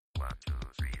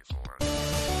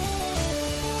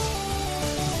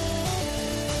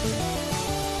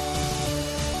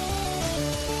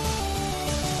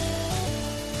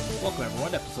Welcome,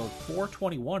 everyone, to episode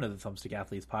 421 of the Thumbstick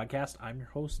Athletes podcast. I'm your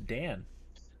host, Dan.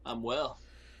 I'm Will.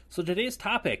 So today's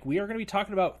topic, we are going to be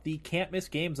talking about the can't miss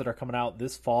games that are coming out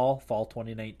this fall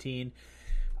 2019.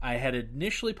 I had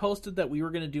initially posted that we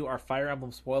were going to do our Fire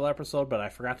Emblem spoiler episode, but I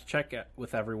forgot to check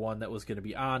with everyone that was going to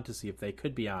be on to see if they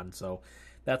could be on. So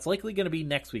that's likely going to be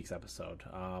next week's episode.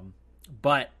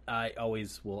 But I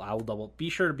will be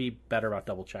sure to be better about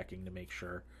double checking to make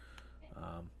sure.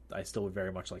 I still would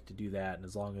very much like to do that, and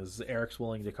as long as Eric's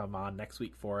willing to come on next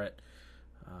week for it,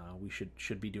 we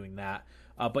should be doing that.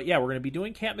 But yeah, we're going to be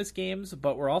doing can't miss games,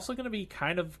 but we're also going to be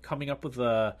kind of coming up with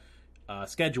a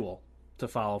schedule to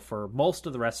follow for most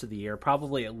of the rest of the year,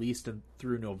 probably at least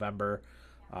through November.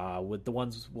 With the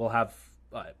ones we'll have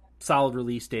solid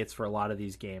release dates for a lot of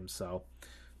these games, so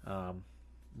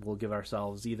we'll give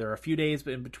ourselves either a few days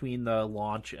in between the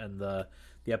launch and the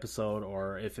episode,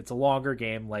 or if it's a longer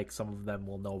game like some of them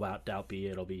we'll know about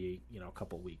it'll be a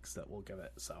couple weeks that we'll give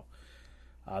it. So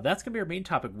that's gonna be our main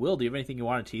topic. Will, do you have anything you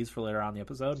want to tease for later on in the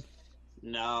episode?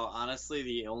 No, honestly,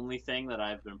 the only thing that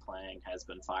I've been playing has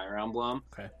been Fire Emblem.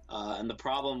 Okay. And the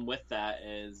problem with that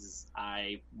is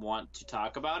I want to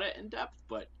talk about it in depth,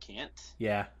 but can't.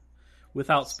 Yeah,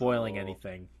 without spoiling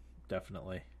anything,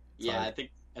 definitely. Yeah, I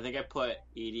think I put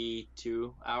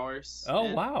 82 hours. Oh,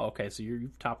 in. Wow. Okay, so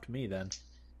you've topped me then.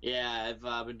 Yeah,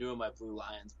 I've been doing my Blue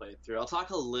Lions playthrough. I'll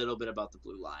talk a little bit about the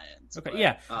Blue Lions. Okay, but,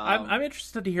 yeah, I'm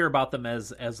interested to hear about them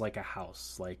as like a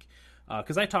house, like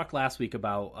because I talked last week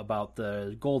about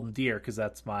the Golden Deer, because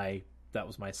that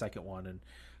was my second one, and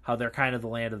how they're kind of the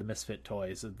land of the misfit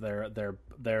toys. They're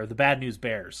the bad news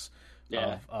bears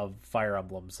of Fire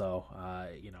Emblem. So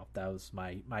that was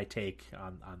my take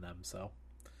on them. So.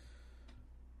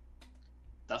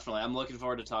 Definitely. I'm looking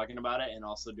forward to talking about it and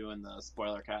also doing the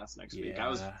spoiler cast next week. I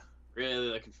was really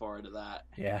looking forward to that.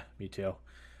 Yeah, me too.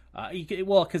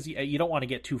 Because you don't want to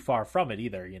get too far from it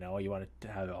either. You want to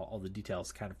have all the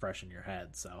details kind of fresh in your head.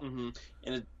 So,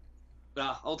 and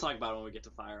I'll talk about it when we get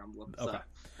to Fire Emblem. So okay.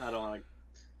 I don't want to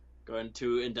go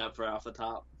into in depth right off the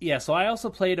top. Yeah, so I also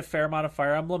played a fair amount of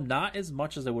Fire Emblem, not as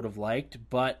much as I would have liked,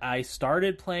 but I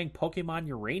started playing Pokemon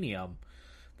Uranium.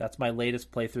 That's my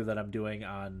latest playthrough that I'm doing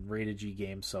on Rated G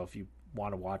Games, so if you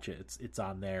want to watch it, it's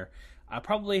on there. I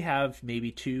probably have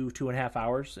maybe 2.5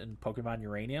 hours in Pokemon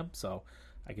Uranium, so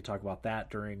I could talk about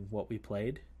that during what we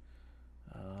played.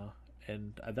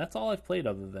 And that's all I've played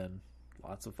other than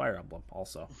lots of Fire Emblem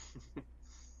also.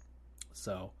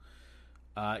 So,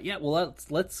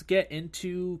 let's get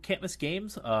into can't miss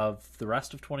games of the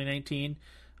rest of 2019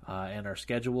 and our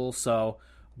schedule. So,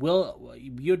 Will,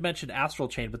 you had mentioned Astral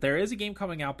Chain, but there is a game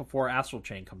coming out before Astral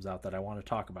Chain comes out that I want to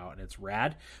talk about, and it's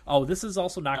Rad. Oh, this is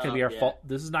also not going to be our fall.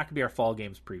 This is not going to be our fall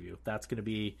games preview. That's going to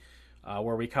be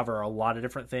where we cover a lot of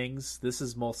different things. This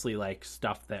is mostly like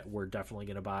stuff that we're definitely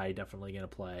going to buy, definitely going to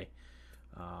play.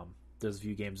 There's a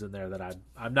few games in there that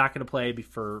I'm not going to play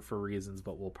for reasons,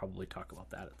 but we'll probably talk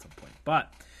about that at some point.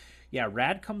 But yeah,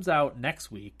 Rad comes out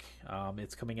next week.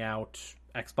 It's coming out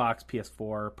Xbox,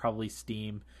 PS4, probably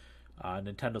Steam.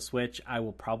 Nintendo Switch. I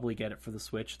will probably get it for the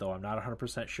Switch, though I'm not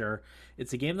 100% sure.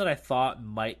 It's a game that I thought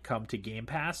might come to Game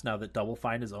Pass now that Double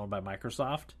Fine is owned by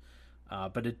Microsoft,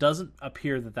 but it doesn't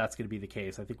appear that that's going to be the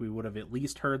case. I think we would have at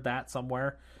least heard that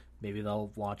somewhere. Maybe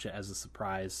they'll launch it as a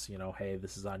surprise, hey,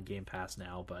 this is on Game Pass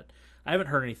now, but I haven't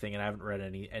heard anything, and I haven't read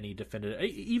any definitive,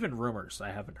 even rumors. I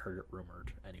haven't heard it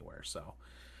rumored anywhere, so.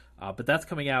 But that's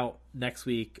coming out next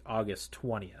week, August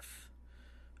 20th.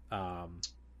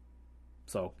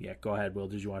 So, yeah, go ahead, Will.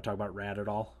 Did you want to talk about Rad at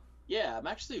all? Yeah, I'm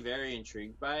actually very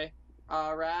intrigued by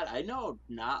Rad. I know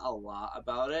not a lot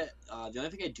about it. The only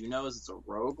thing I do know is it's a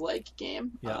roguelike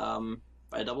game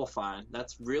by Double Fine.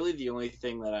 That's really the only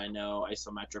thing that I know,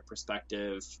 isometric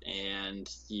perspective,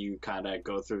 and you kind of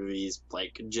go through these,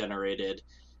 generated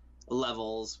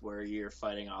levels where you're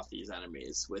fighting off these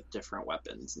enemies with different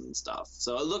weapons and stuff.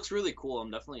 So it looks really cool. I'm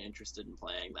definitely interested in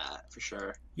playing that for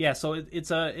sure. Yeah, so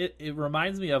it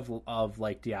reminds me of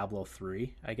like Diablo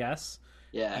 3, I guess.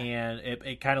 Yeah. And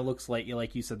it kind of looks like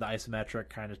you said, the isometric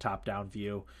kind of top-down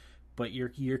view, but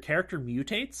your character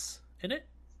mutates in it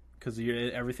because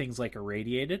everything's like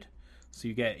irradiated. So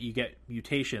you get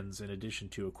mutations in addition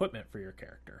to equipment for your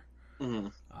character. Mm-hmm.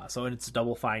 So it's a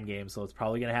Double Fine game, so it's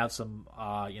probably going to have some,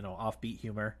 offbeat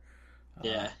humor.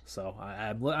 So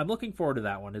I'm looking forward to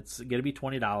that one. It's going to be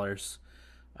 $20.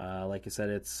 Like I said,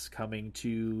 it's coming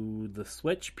to the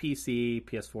Switch, PC,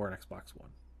 PS4, and Xbox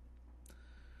One.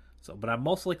 So, but I'm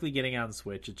most likely getting on the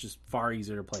Switch. It's just far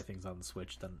easier to play things on the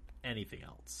Switch than anything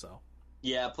else. So.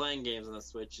 Yeah, playing games on the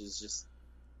Switch is just,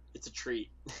 it's a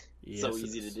treat. Yes, so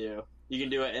easy to do. You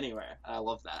can do it anywhere. I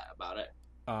love that about it.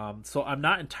 So I'm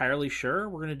not entirely sure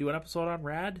we're gonna do an episode on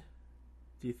Rad.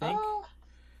 Do you think?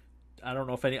 I don't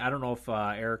know if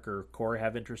Eric or Corey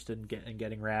have interest in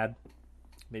getting Rad.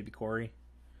 Maybe Corey.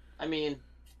 I mean,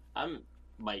 I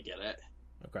might get it.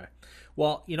 Okay.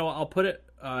 Well, I'll put it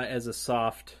as a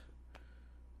soft.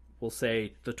 We'll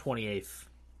say the 28th.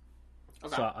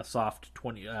 Okay. So a soft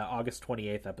August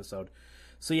 28th episode.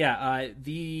 So yeah,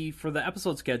 for the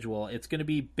episode schedule, it's going to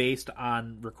be based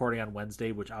on recording on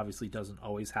Wednesday, which obviously doesn't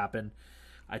always happen.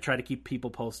 I try to keep people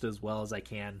posted as well as I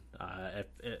can.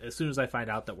 As soon as I find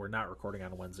out that we're not recording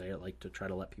on a Wednesday, I like to try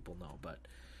to let people know. But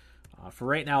for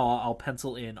right now, I'll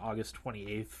pencil in August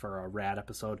 28th for a Rad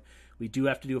episode. We do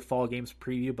have to do a Fall Games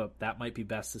preview, but that might be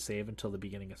best to save until the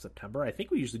beginning of September. I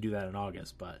think we usually do that in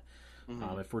August, but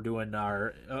if we're doing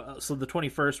our... so the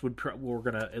 21st, we're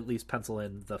going to at least pencil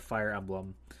in the Fire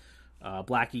Emblem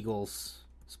Black Eagles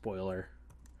spoiler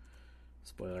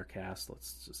cast.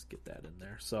 Let's just get that in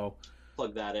there. So...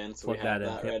 plug that in so plug we have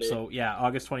that in. ready. So yeah,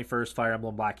 August 21st, Fire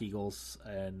Emblem Black Eagles,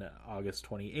 and August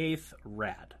 28th,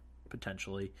 Rad,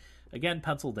 potentially. Again,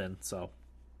 penciled in, so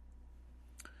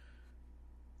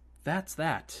that's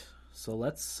that. So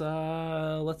let's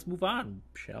move on,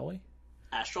 shall we?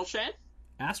 Astral Chain?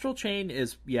 Astral Chain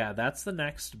is, that's the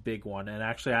next big one. And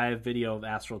actually, I have video of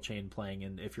Astral Chain playing,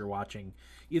 and if you're watching,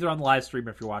 either on the live stream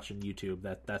or if you're watching YouTube,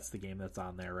 that's the game that's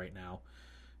on there right now.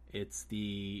 It's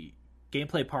the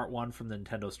gameplay part 1 from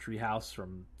Nintendo's Treehouse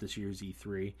from this year's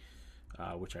E3,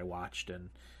 which I watched, and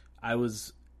I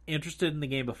was interested in the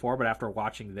game before, but after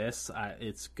watching this,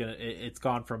 it's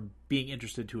gone from being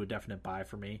interested to a definite buy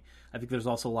for me. I think there's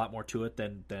also a lot more to it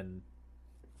than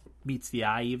meets the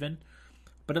eye even,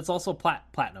 but it's also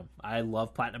platinum. I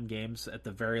love platinum games, at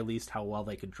the very least how well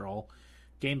they control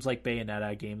games like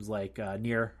Bayonetta, games like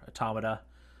Nier Automata.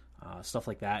 Stuff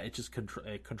like that. It just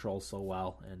it controls so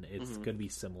well, and it's going to be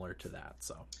similar to that.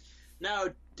 So now,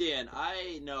 Dan,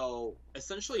 I know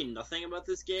essentially nothing about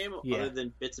this game other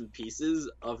than bits and pieces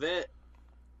of it.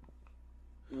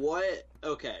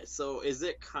 Okay, so is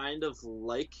it kind of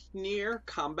like Nier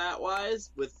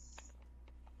combat-wise with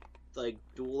like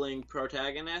dueling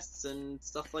protagonists and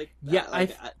stuff like that?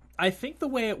 Yeah, I think the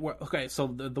way it works... Okay, so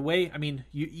the way... I mean,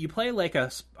 you play like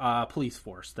a police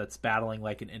force that's battling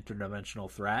like an interdimensional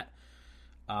threat.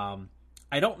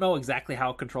 I don't know exactly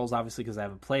how it controls, obviously, because I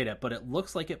haven't played it, but it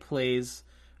looks like it plays...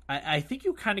 I think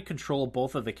you kind of control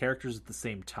both of the characters at the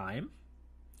same time,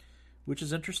 which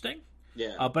is interesting.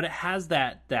 Yeah. But it has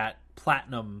that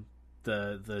platinum,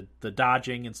 the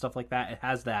dodging and stuff like that. It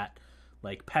has that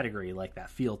like pedigree, like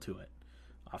that feel to it.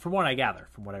 From what I gather,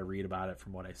 from what I read about it,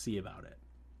 from what I see about it.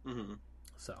 Mm-hmm.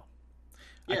 So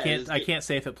yeah, I can't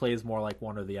say if it plays more like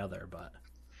one or the other, but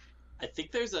I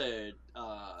think there's a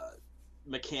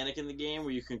mechanic in the game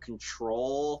where you can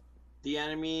control the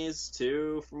enemies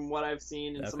too, from what I've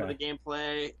seen in some of the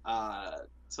gameplay.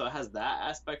 So it has that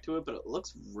aspect to it, but it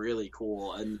looks really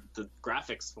cool, and the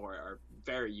graphics for it are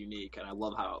very unique, and I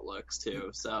love how it looks too.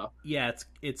 So yeah,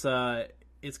 it's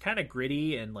kind of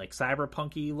gritty and like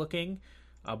cyberpunky looking.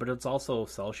 But it's also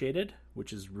cel shaded,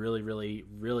 which is really, really,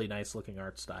 really nice looking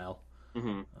art style.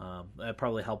 That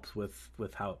probably helps with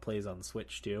how it plays on the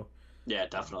Switch too. Yeah,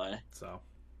 definitely.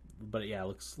 But yeah,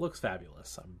 it looks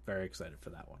fabulous. I'm very excited for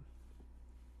that one.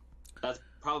 That's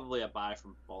probably a buy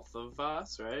from both of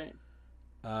us, right?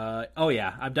 Oh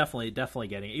yeah, I'm definitely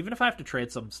getting it. Even if I have to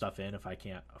trade some stuff in, if I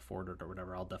can't afford it or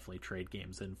whatever, I'll definitely trade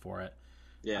games in for it.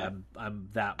 Yeah, I'm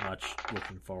that much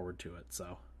looking forward to it.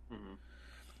 So.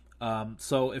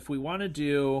 So if we want to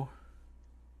do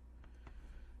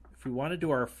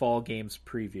our fall games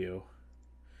preview,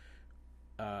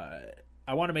 I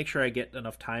want to make sure I get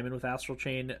enough time in with Astral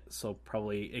Chain. So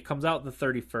probably it comes out the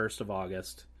 31st of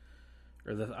August,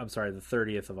 or the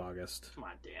 30th of August. Come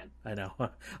on, Dan. I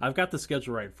know. I've got the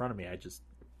schedule right in front of me. I just,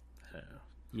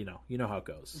 you know how it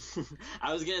goes.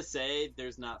 I was gonna say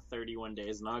there's not 31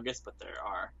 days in August, but there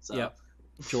are. So. Yep.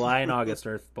 July and August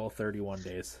are both 31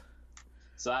 days.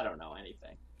 So I don't know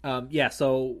anything. Yeah,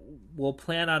 so we'll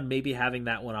plan on maybe having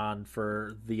that one on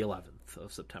for the 11th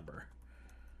of September.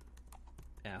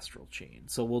 Astral Chain.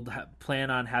 So we'll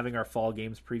plan on having our fall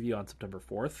games preview on September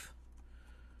 4th.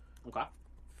 Okay.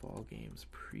 Fall games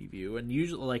preview. And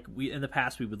usually, like, in the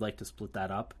past, we would like to split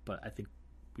that up, but I think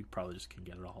we probably just can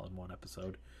get it all in one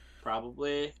episode.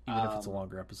 Probably. Even if it's a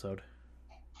longer episode.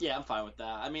 Yeah, I'm fine with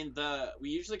that. I mean,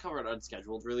 we usually cover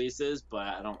unscheduled releases, but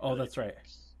I don't. Oh, that's right.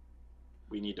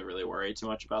 We need to really worry too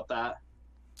much about that.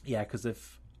 Yeah, because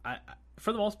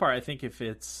for the most part, I think if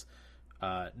it's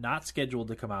not scheduled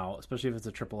to come out, especially if it's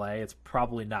a AAA, it's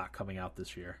probably not coming out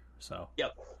this year. So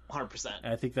yep, 100%.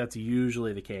 I think that's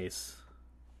usually the case.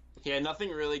 Yeah, nothing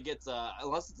really gets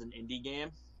unless it's an indie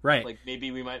game. Right. Like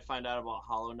maybe we might find out about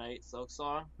Hollow Knight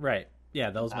Silksong. Right. Yeah,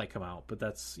 those might come out, but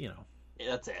that's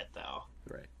That's it though.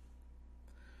 Right.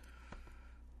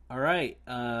 All right.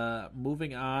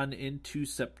 Moving on into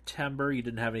September. You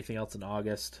didn't have anything else in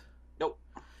August. Nope.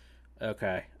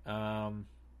 Okay. Spyro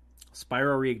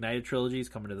Reignited Trilogy is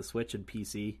coming to the Switch and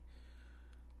PC.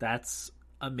 That's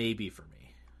a maybe for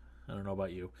me. I don't know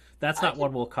about you. That's not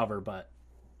one we'll cover, but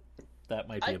that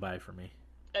might be a buy for me.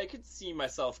 I could see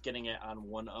myself getting it on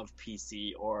one of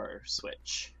PC or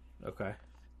Switch. Okay.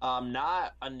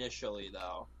 Not initially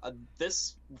though.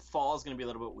 This fall is going to be a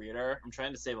little bit weirder. I'm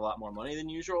trying to save a lot more money than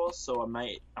usual, so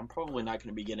I'm probably not going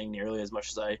to be getting nearly as much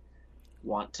as I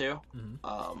want to.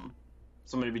 Mm-hmm.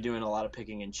 So I'm going to be doing a lot of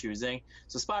picking and choosing.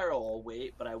 So Spyro will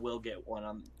wait, but I will get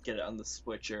it on the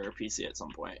Switch or PC at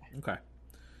some point. Okay.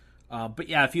 But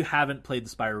yeah, if you haven't played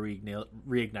the Spyro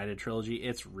Reignited Trilogy,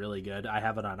 it's really good. I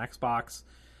have it on Xbox.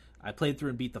 I played through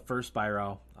and beat the first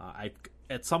Spyro.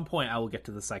 At some point I will get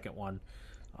to the second one,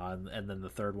 and then the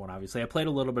third one. Obviously, I played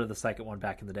a little bit of the second one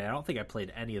back in the day. I don't think I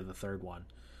played any of the third one.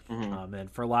 Mm-hmm.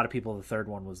 And for a lot of people, the third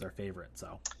one was their favorite.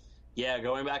 So yeah,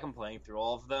 going back and playing through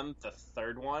all of them, the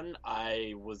third one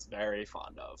I was very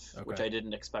fond of, which I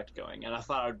didn't expect going. And I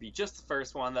thought it would be just the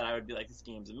first one that I would be like, this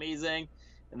game's amazing.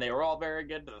 And they were all very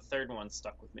good, but the third one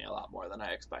stuck with me a lot more than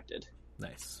I expected.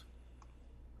 Nice.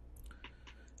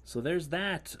 So there's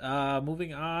that.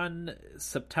 Moving on,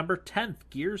 September 10th,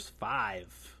 Gears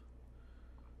 5.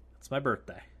 It's my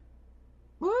birthday.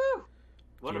 Woo!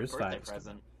 What Gears a birthday 5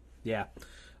 present. Yeah.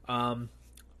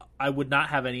 I would not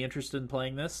have any interest in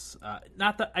playing this.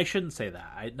 Not that I shouldn't say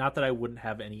that. Not that I wouldn't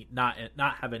have any not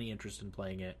have any interest in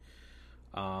playing it.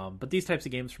 But these types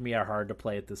of games for me are hard to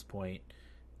play at this point.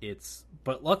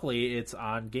 But luckily it's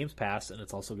on Games Pass and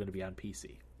it's also going to be on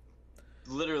PC.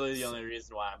 Literally the only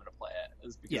reason why I'm going to play it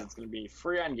is because it's going to be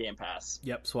free on Game Pass.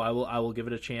 Yep. So I will give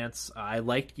it a chance. I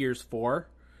liked Gears 4.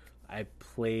 I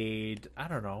played. I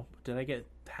don't know. Did I get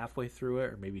halfway through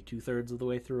it or maybe 2/3 of the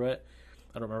way through it?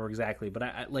 I don't remember exactly, but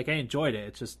I enjoyed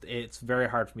it. It's very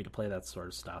hard for me to play that sort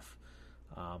of stuff.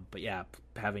 But yeah,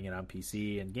 having it on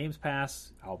PC and Games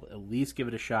Pass, I'll at least give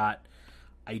it a shot.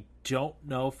 I don't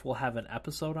know if we'll have an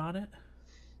episode on it.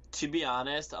 To be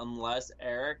honest, unless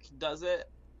Eric does it,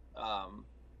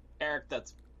 Eric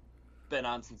that's been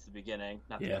on since the beginning,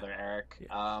 not the other Eric.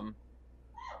 Yeah.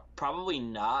 Probably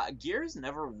not. Gears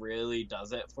never really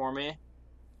does it for me.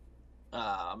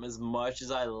 As much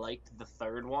as I liked the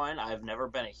third one, I've never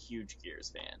been a huge Gears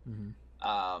fan.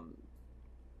 Mm-hmm.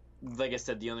 Like I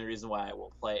said, the only reason why I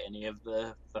will play any of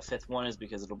the fifth one is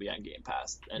because it'll be on Game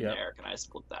Pass, and Eric and I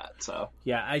split that. So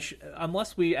yeah,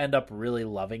 unless we end up really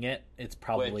loving it, it's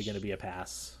probably going to be a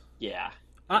pass. Yeah,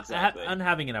 exactly. I'm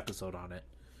having an episode on it.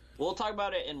 We'll talk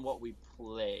about it in what we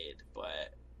played,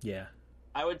 but yeah,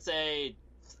 I would say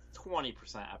 20%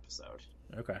 episode.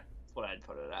 Okay, that's what I'd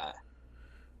put it at.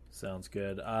 Sounds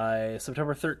good.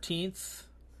 September 13th,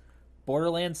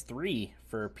 Borderlands 3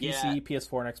 for PC,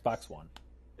 PS4, and Xbox One.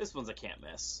 This one's a can't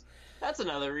miss. That's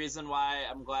another reason why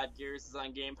I'm glad Gears is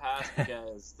on Game Pass,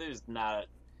 because there's not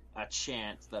a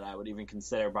chance that I would even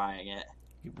consider buying it.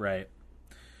 Right.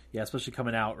 Yeah, especially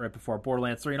coming out right before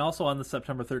Borderlands 3. And also on the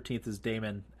September 13th is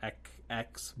Daemon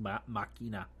X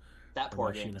Machina. That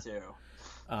poor game, too.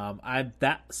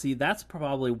 That's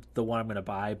probably the one I'm going to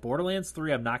buy. Borderlands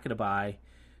 3 I'm not going to buy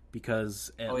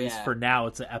because at least for now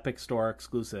it's an Epic Store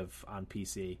exclusive on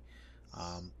PC.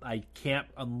 I can't,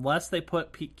 unless they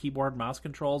put keyboard and mouse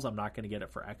controls, I'm not going to get it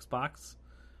for Xbox.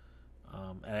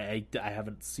 I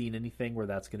haven't seen anything where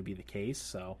that's going to be the case,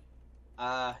 so.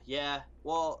 Yeah.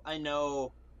 Well, I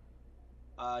know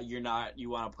you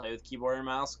want to play with keyboard and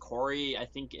mouse. Corey, I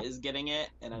think, is getting it,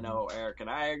 and I know Eric and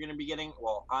I are going to be getting,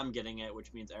 well, I'm getting it,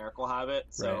 which means Eric will have it,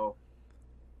 so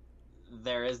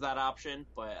there is that option,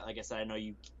 but like I said, I know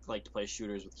you like to play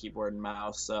shooters with keyboard and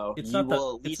mouse, so you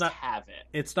will at least have it.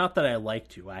 It's not that I like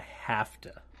to, I have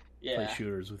to play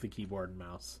shooters with a keyboard and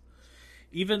mouse.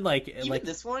 Even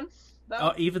this one? Though?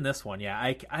 Oh, even this one, yeah.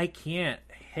 I can't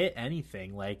hit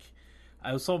anything. Like,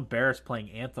 I was so embarrassed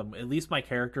playing Anthem. At least my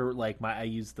character, I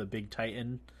used the big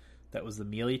Titan that was the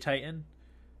melee Titan.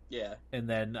 Yeah. And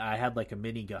then I had a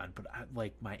minigun, but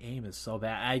my aim is so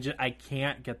bad. I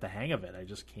can't get the hang of it. I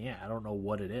just can't. I don't know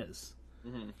what it is.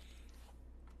 Mm-hmm.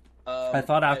 I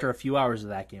thought after a few hours of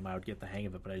that game I would get the hang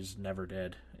of it, but I just never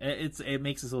did. It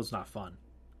makes it so it's not fun.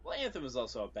 Well, Anthem is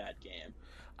also a bad game.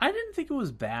 I didn't think it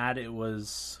was bad. It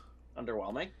was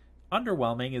underwhelming.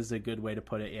 Underwhelming is a good way to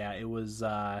put it. Yeah, it was.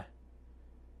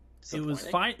 It was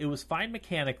fine. It was fine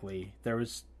mechanically. There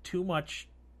was too much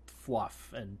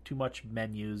fluff and too much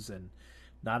menus and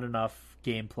not enough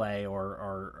gameplay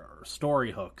or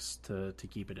story hooks to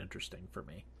keep it interesting for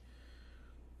me.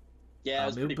 Yeah,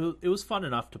 it was fun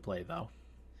enough to play though.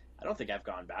 I don't think I've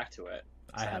gone back to it.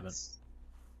 I haven't.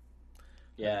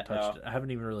 Yeah, I haven't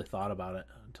even really thought about it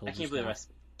until. I can't believe I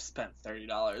spent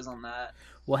 $30 on that.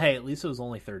 Well, hey, at least it was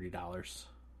only $30.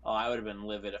 Oh, I would have been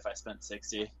livid if I spent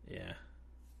 $60. Yeah,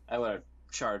 I would have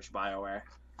charged BioWare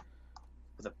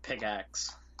with a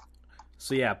pickaxe.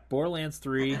 So yeah, Borderlands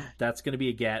 3, that's going to be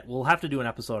a get. We'll have to do an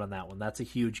episode on that one. That's a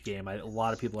huge game. A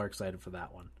lot of people are excited for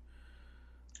that one.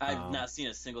 I've not seen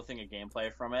a single thing of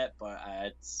gameplay from it, but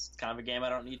it's kind of a game I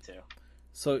don't need to.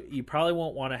 So you probably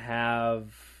won't want to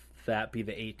have that be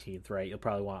the 18th, right? You'll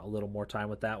probably want a little more time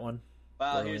with that one.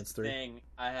 Well, here's the thing.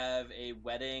 I have a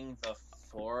wedding the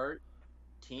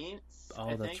 14th.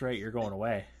 Oh, that's right. You're going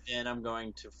away. And I'm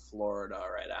going to Florida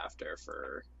right after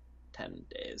for 10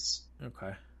 days.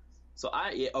 Okay. So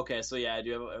I do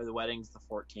have the wedding's the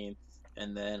 14th,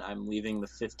 and then I'm leaving the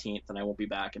 15th, and I won't be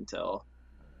back until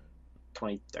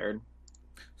 23rd.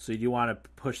 So you want to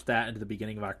push that into the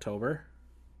beginning of October?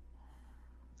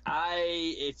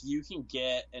 If you can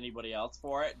get anybody else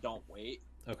for it, don't wait.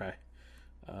 Okay.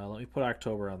 Let me put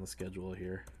October on the schedule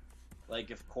here.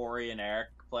 Like if Corey and Eric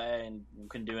play and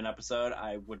can do an episode,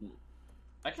 I wouldn't.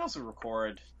 I can also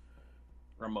record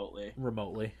remotely.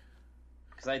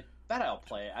 Because I bet I'll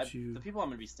play it. The people I'm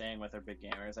going to be staying with are big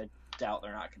gamers. I doubt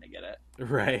they're not going to get it.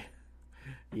 Right.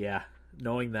 Yeah.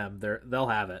 Knowing them, they'll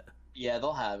have it. Yeah,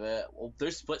 they'll have it. Well,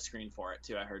 there's split screen for it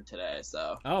too. I heard today.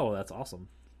 So. Oh, that's awesome.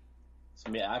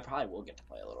 So yeah, I probably will get to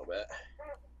play a little bit.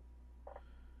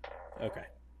 Okay.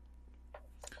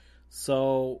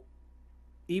 So,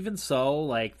 even so,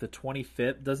 like the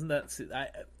 25th, doesn't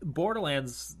that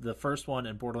Borderlands, the first one,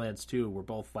 and Borderlands 2 were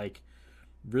both like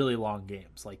really long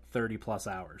games, like 30 plus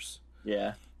hours.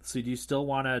 Yeah. So do you still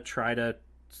want to try to?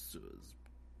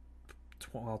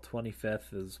 Well,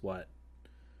 25th is what?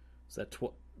 Is that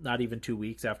not even 2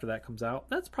 weeks after that comes out?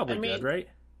 That's probably good, right?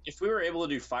 If we were able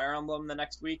to do Fire Emblem the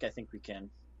next week, I think we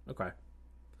can. Okay.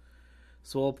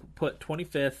 So we'll put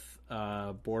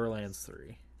 25th, Borderlands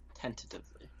 3.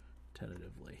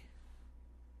 Tentatively.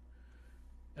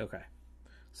 Okay.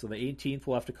 So the 18th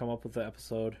we'll have to come up with the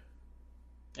episode.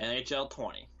 NHL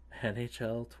 20.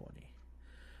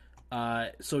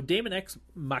 So Daemon X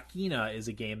Machina is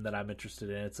a game that I'm interested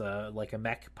in. It's a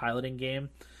mech piloting game.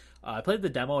 I played the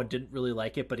demo and didn't really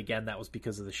like it, but again, that was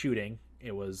because of the shooting.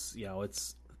 It was,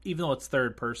 it's even though it's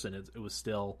third person, it was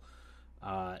still,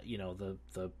 the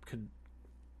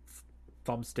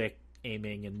thumbstick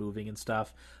aiming and moving and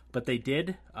stuff. But they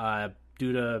did,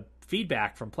 due to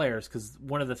feedback from players, because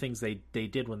one of the things they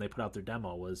did when they put out their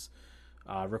demo was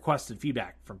requested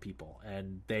feedback from people,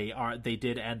 and they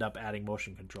did end up adding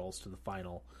motion controls to the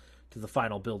final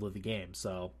build of the game.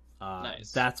 So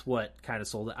nice. That's what kind of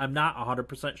sold it. I'm not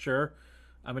 100% sure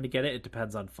I'm going to get it. It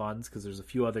depends on funds, because there's a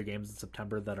few other games in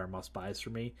September that are must buys for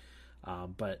me.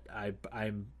 But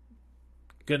I'm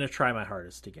going to try my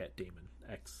hardest to get Daemon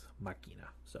X Machina.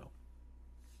 So,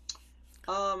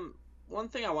 one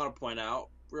thing I want to point out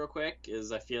real quick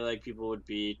is I feel like people would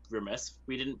be remiss if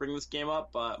we didn't bring this game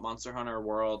up, but Monster Hunter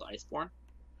World Iceborne.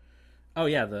 Oh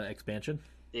yeah, the expansion.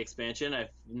 I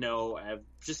know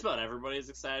just about everybody's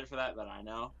excited for that I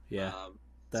know. Yeah,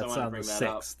 that's on the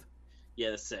 6th.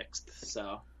 Yeah, the 6th.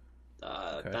 So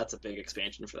okay. That's a big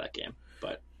expansion for that game.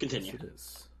 But continue. Yes, it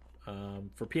is.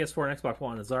 For PS4 and Xbox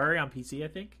One, is it already on PC? I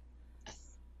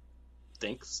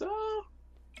think so.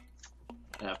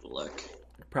 I have to look.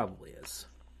 It probably is.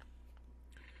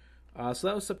 So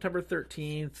that was September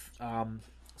 13th.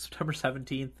 September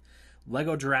 17th,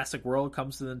 Lego Jurassic World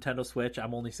comes to the Nintendo Switch.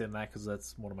 I'm only saying that because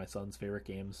that's one of my son's favorite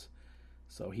games.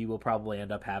 So he will probably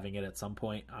end up having it at some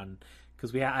point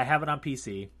because I have it on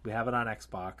PC. We have it on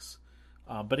Xbox.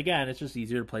 But again, it's just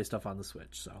easier to play stuff on the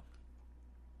Switch. So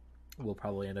we'll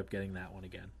probably end up getting that one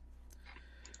again.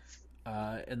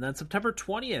 And then September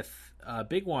 20th,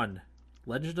 big one,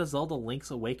 Legend of Zelda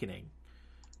Link's Awakening.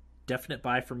 Definite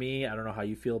buy for me. I don't know how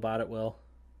you feel about it, Will.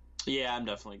 Yeah, I'm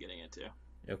definitely getting it too.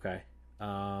 Okay.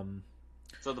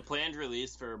 So the planned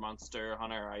release for Monster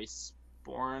Hunter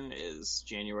Iceborne is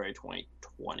January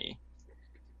 2020.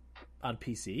 On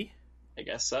PC? I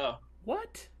guess so.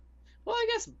 What? Well, I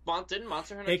guess didn't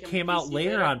Monster Hunter came out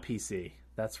later on PC.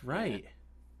 That's right. Yeah.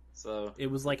 So it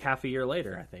was like half a year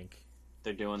later, I think.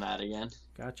 They're doing that again.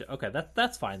 Gotcha. Okay,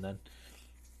 that's fine then.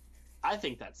 I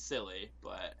think that's silly,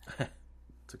 but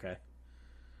it's okay.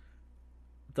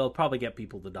 They'll probably get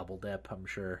people to double dip, I'm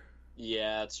sure.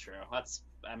 Yeah, that's true. It's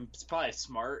probably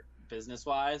smart business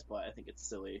wise, but I think it's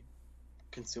silly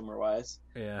consumer wise.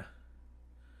 Yeah.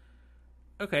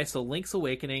 Okay, so Link's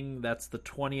Awakening, that's the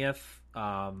 20th.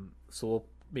 So we'll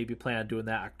maybe plan on doing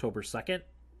that October 2nd.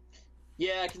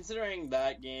 Yeah, considering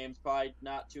that game's probably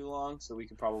not too long, so we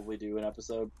could probably do an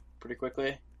episode pretty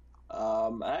quickly.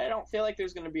 I don't feel like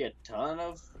there's going to be a ton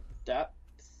of depth.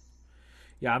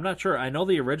 Yeah, I'm not sure. I know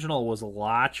the original was a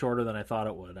lot shorter than I thought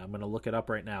it would. I'm going to look it up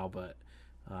right now, but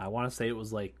I want to say it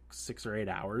was like 6 or 8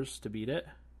 hours to beat it.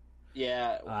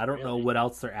 Yeah. I don't know what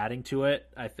else they're adding to it.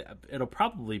 It'll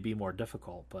probably be more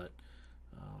difficult, but...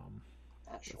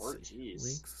 Not short, jeez.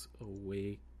 Link's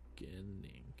Awakening.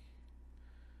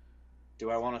 Do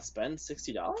I want to spend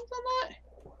 $60 on that?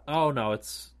 Oh, no,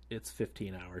 it's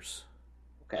 15 hours.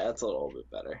 Okay, that's a little bit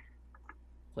better.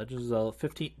 Legends of Zelda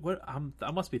 15. What?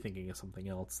 I must be thinking of something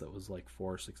else that was like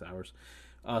 4 or 6 hours.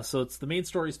 So it's the main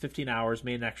story is 15 hours,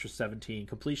 main extra 17,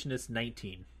 completion is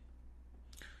 19.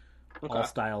 Okay. All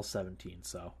styles 17.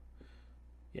 So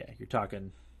yeah, you're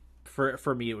talking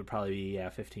for me it would probably be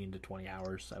 15 to 20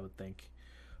 hours, I would think.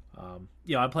 I'm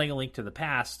playing A Link to the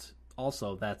Past.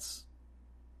 Also, that's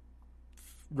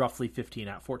roughly 15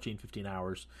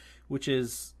 hours, which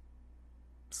is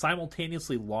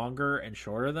simultaneously longer and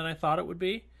shorter than I thought it would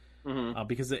be. Mm-hmm.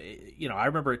 Because I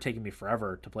remember it taking me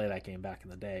forever to play that game back in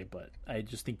the day, but I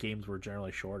just think games were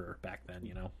generally shorter back then,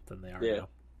 than they are now.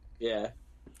 Yeah.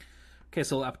 Okay,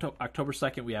 so October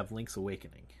 2nd we have Link's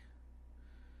Awakening.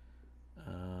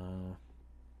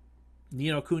 Ni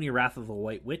no Kuni Wrath of the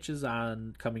White Witch is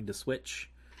coming to Switch.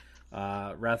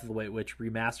 Wrath of the White Witch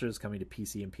Remastered is coming to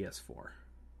PC and PS4.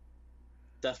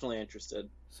 Definitely interested.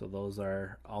 So those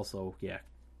are also,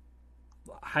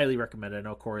 highly recommended. I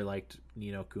know Corey liked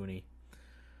Ni no Kuni.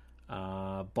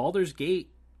 Baldur's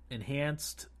Gate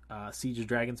Enhanced, Siege of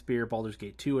Dragonspear, Baldur's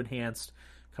Gate 2 Enhanced,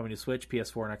 coming to Switch,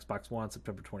 PS4, and Xbox One,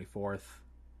 September 24th.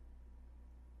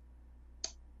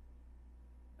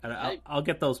 And I'll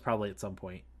get those probably at some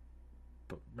point,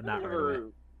 but not right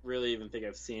away. Really even think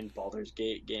I've seen Baldur's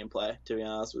Gate gameplay, to be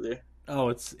honest with you. Oh,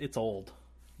 it's old.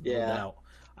 Yeah. No doubt.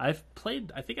 I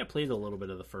think I played a little bit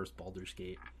of the first Baldur's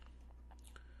Gate.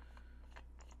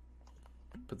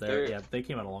 But they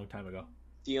came out a long time ago.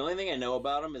 The only thing I know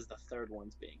about them is the third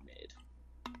one's being made.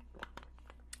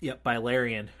 Yep, by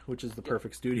Larian, which is the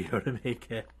perfect studio to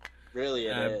make it.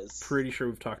 Really, I'm is. Pretty sure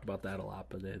we've talked about that a lot,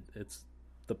 but it's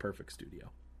the perfect studio.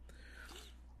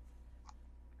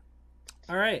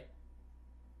 All right,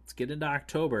 let's get into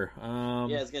October. I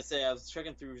was gonna say I was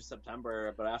checking through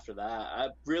September, but after that, I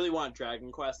really want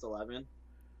Dragon Quest 11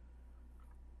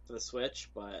 for the Switch,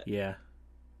 but yeah,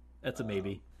 that's a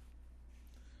maybe.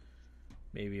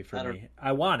 Maybe for me,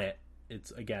 I want it.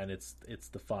 It's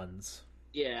the funds.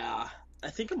 Yeah, I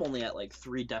think I'm only at like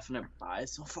 3 definite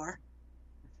buys so far.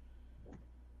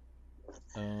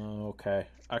 Okay,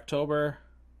 October.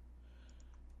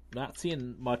 Not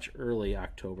seeing much early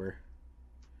October.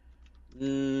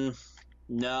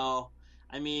 No,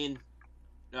 I mean,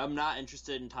 I'm not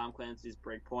interested in Tom Clancy's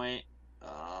Breakpoint.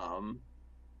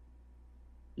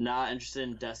 Not interested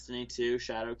in Destiny 2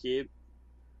 Shadowkeep.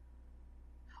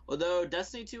 Although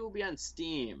Destiny 2 will be on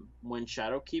Steam when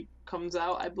Shadowkeep comes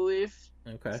out, I believe.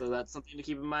 Okay. So that's something to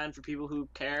keep in mind for people who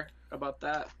care about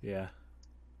that. Yeah.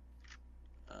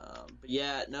 But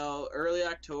yeah, no, early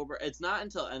October. It's not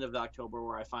until end of October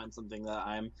where I find something that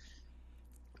I'm,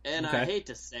 and I hate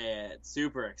to say it,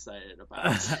 super excited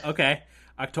about. Okay.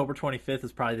 October 25th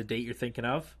is probably the date you're thinking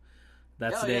of.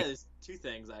 That's the day. Yeah, there's 2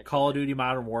 things actually. Call of Duty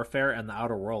Modern Warfare and The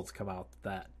Outer Worlds come out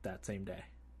that same day.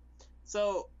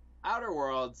 So, Outer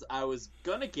Worlds, I was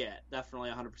gonna get definitely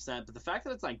 100%, but the fact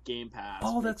that it's on Game Pass.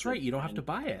 Oh, that's right. You don't have to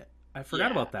buy it. I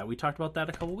forgot about that. We talked about that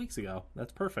a couple weeks ago.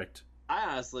 That's perfect.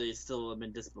 I honestly still am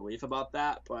in disbelief about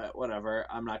that, but whatever.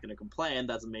 I'm not gonna complain.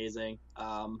 That's amazing.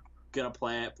 Gonna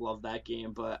play it. Love that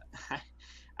game, but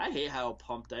I hate how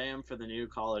pumped I am for the new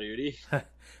Call of Duty.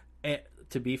 And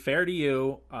to be fair to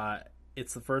you,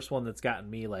 it's the first one that's gotten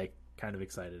me like kind of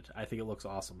excited. I think it looks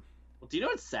awesome. Well, do you know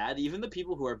what's sad? Even the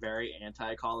people who are very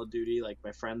anti Call of Duty, like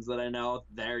my friends that I know,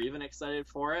 they're even excited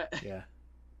for it. Yeah.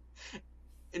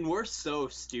 And we're so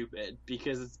stupid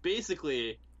because it's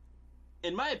basically,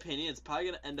 in my opinion, it's probably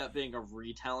going to end up being a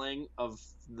retelling of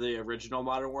the original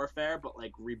Modern Warfare, but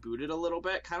like rebooted a little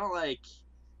bit. Kind of like,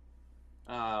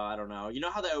 I don't know. You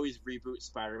know how they always reboot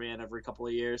Spider-Man every couple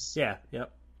of years? Yeah,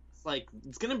 yep.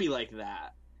 It's going to be like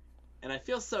that. And I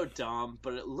feel so dumb,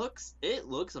 but it looks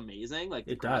amazing. Like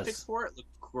the graphics for it look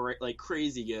great, like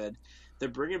crazy good. They're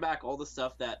bringing back all the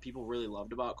stuff that people really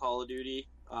loved about Call of Duty,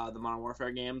 the Modern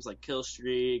Warfare games, like kill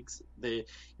streaks.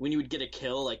 When you would get a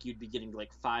kill, like you'd be getting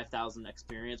like 5,000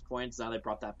 experience points. Now they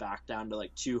brought that back down to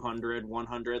like 200,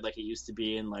 100, like it used to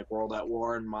be in like World at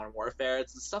War and Modern Warfare.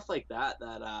 It's stuff like that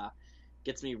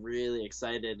gets me really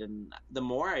excited, and the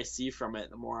more I see from it,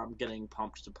 the more I'm getting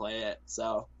pumped to play it.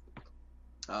 So,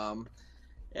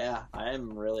 yeah, I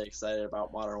am really excited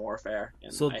about Modern Warfare,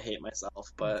 and I hate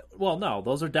myself, but well, no,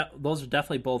 those are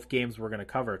definitely both games we're going to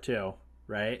cover too,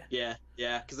 right? Yeah,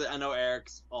 because I know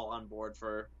Eric's all on board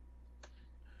for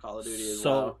Call of Duty as well.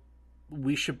 So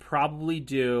we should probably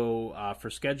do, for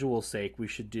schedule's sake, we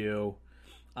should do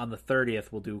on the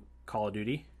 30th. We'll do Call of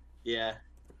Duty. Yeah.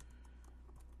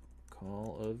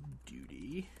 Call of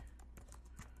Duty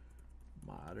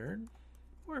Modern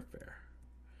Warfare.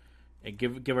 And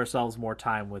give ourselves more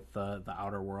time with the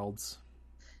Outer Worlds.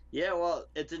 Yeah, well,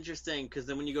 it's interesting because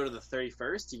then when you go to the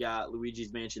 31st, you got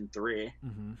Luigi's Mansion 3.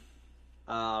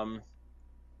 Mm-hmm.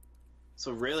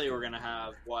 So really, we're gonna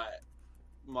have what?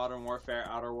 Modern Warfare,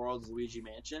 Outer Worlds, Luigi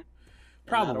Mansion.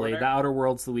 Probably the Outer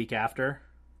Worlds the week after.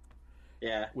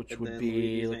 Yeah, which would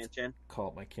be, let's call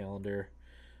up my calendar.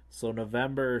 So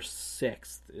November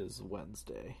 6th is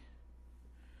Wednesday.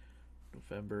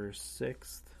 November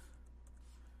 6th,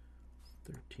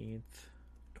 13th,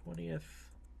 20th,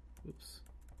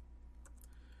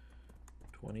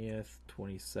 20th,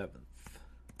 27th.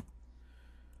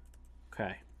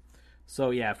 Okay. So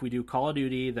yeah, if we do Call of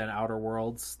Duty, then Outer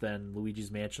Worlds, then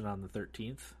Luigi's Mansion on the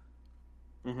 13th.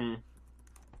 Mm-hmm.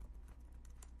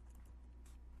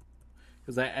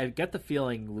 Because I get the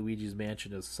feeling Luigi's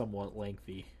Mansion is somewhat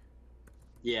lengthy.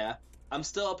 Yeah. I'm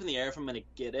still up in the air if I'm going to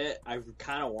get it. I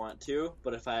kind of want to,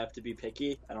 but if I have to be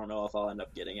picky, I don't know if I'll end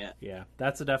up getting it. Yeah,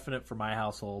 that's a definite for my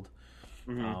household.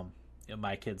 Mm-hmm.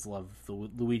 My kids love the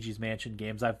Luigi's Mansion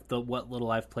games. What little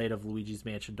I've played of Luigi's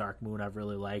Mansion Dark Moon I've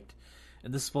really liked.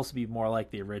 And this is supposed to be more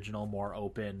like the original, more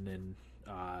open, and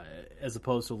as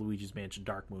opposed to Luigi's Mansion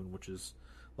Dark Moon, which is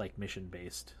like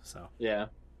mission-based. So yeah.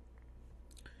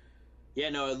 Yeah,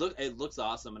 no, it looks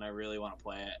awesome, and I really want to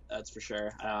play it. That's for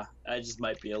sure. I just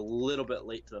might be a little bit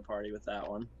late to the party with that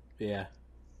one. Yeah.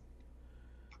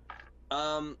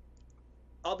 I'll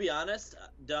be honest.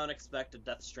 Don't expect a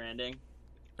Death Stranding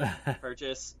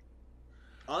purchase,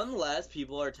 unless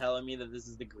people are telling me that this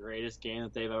is the greatest game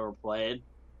that they've ever played,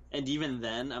 and even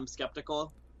then, I'm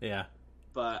skeptical. Yeah.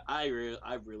 But I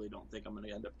really don't think I'm going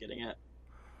to end up getting it.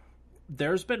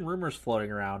 There's been rumors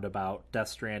floating around about Death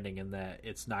Stranding and that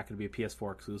it's not going to be a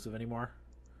PS4 exclusive anymore.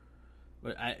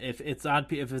 But if it's a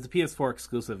PS4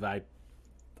 exclusive, I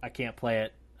can't play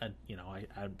it, and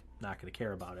I'm not going to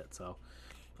care about it. So,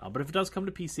 but if it does come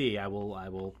to PC, I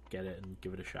will get it and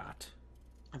give it a shot.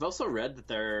 I've also read that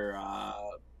they're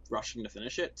rushing to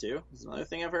finish it too. Is another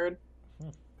thing I've heard.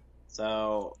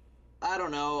 So I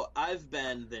don't know. I've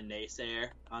been the naysayer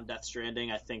on Death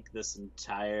Stranding. I think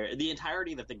the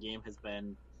entirety that the game has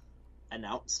been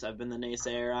announced, I've been the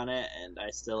naysayer on it, and I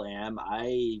still am.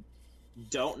 I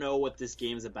don't know what this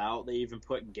game's about. They even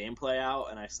put gameplay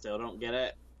out, and I still don't get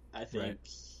it. I think, right.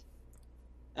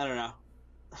 I don't know.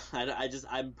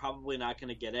 I'm probably not going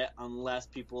to get it unless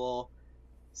people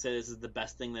say this is the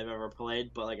best thing they've ever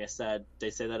played. But like I said, they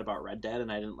say that about Red Dead,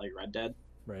 and I didn't like Red Dead.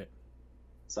 Right.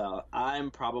 So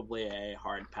I'm probably a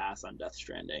hard pass on Death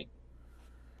Stranding.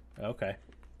 Okay.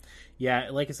 Yeah,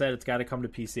 like I said, it's got to come to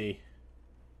PC.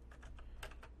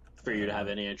 For you to have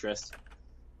any interest.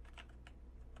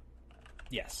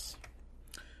 Yes.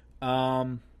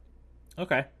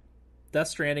 Okay. Death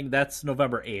Stranding, that's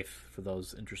November 8th for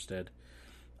those interested.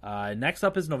 Next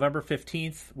up is November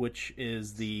 15th, which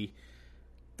is the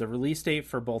release date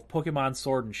for both Pokemon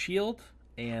Sword and Shield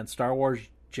and Star Wars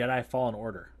Jedi Fallen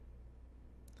Order.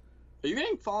 Are you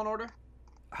getting Fallen Order?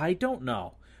 I don't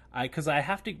know.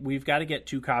 We've got to get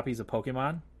 2 copies of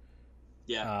Pokemon.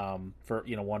 Yeah. For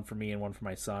one for me and one for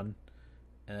my son.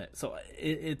 So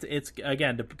it's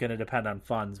again going to depend on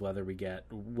funds whether I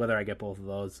get both of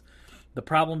those. The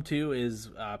problem too is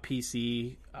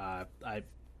PC. I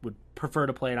would prefer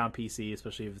to play it on PC,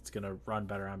 especially if it's going to run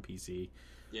better on PC.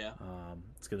 Yeah.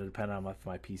 It's going to depend on if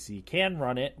my PC can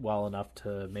run it well enough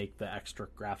to make the extra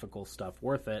graphical stuff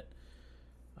worth it.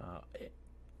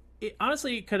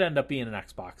 Honestly, it could end up being an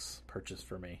Xbox purchase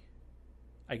for me.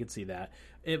 I could see that.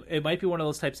 It might be one of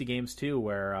those types of games too,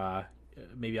 where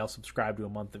maybe I'll subscribe to a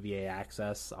month of EA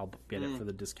Access. I'll get it for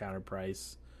the discounted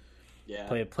price. Yeah.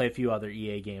 Play a few other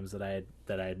EA games that I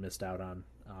had missed out on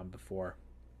before.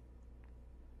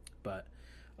 But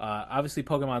obviously,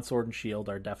 Pokemon Sword and Shield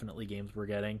are definitely games we're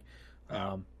getting.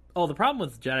 The problem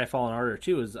with Jedi Fallen Order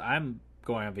too is I'm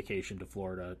going on vacation to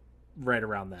Florida right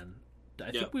around then. I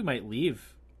think we might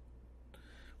leave.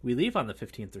 We leave on the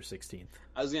 15th or 16th.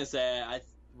 I was going to say, I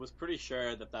was pretty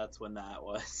sure that's when that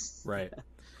was. Right.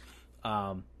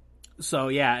 So,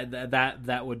 yeah,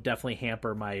 that would definitely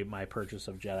hamper my purchase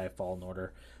of Jedi Fallen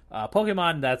Order.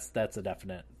 Pokemon, that's a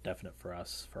definite for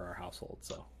us, for our household.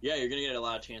 So yeah, you're gonna get a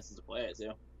lot of chances to play it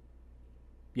too.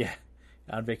 Yeah,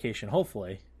 on vacation,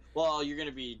 hopefully. Well, you're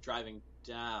gonna be driving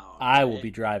down. I right? will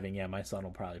be driving. Yeah, my son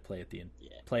will probably play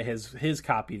play his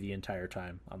copy the entire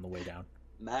time on the way down.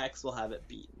 Max will have it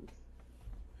beaten.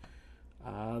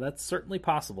 That's certainly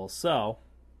possible. So,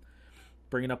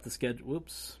 bringing up the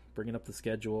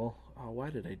schedule. Oh, why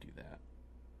did I do that?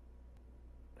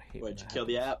 Did you kill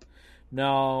the app?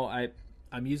 No,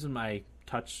 I'm using my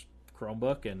touch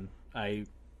Chromebook and I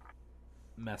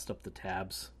messed up the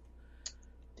tabs.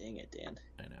 Dang it, Dan.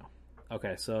 I know.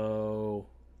 Okay, so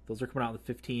those are coming out on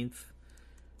the 15th.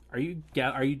 Are you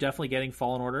definitely getting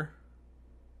Fallen Order?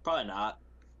 Probably not.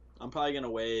 I'm probably gonna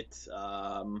wait.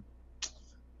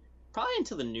 Probably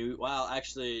until the new. Well,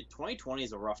 actually, 2020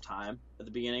 is a rough time at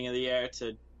the beginning of the year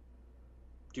to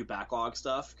do backlog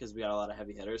stuff because we got a lot of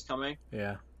heavy hitters coming.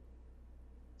 Yeah.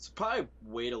 So probably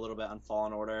wait a little bit on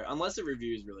Fallen Order unless it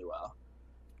reviews really well.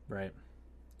 Right.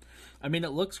 I mean,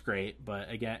 it looks great,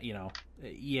 but again,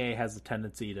 EA has a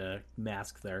tendency to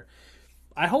mask their.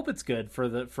 I hope it's good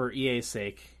for EA's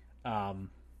sake. They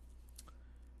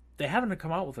haven't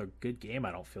come out with a good game,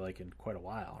 I don't feel like, in quite a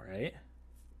while, right?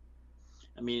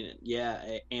 I mean,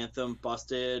 yeah, Anthem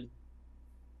busted.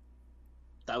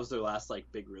 That was their last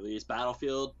big release.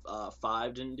 Battlefield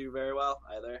 5 didn't do very well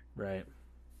either. Right.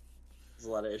 There's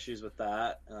a lot of issues with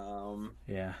that.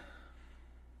 Yeah.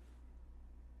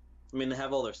 I mean, they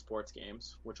have all their sports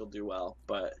games, which will do well,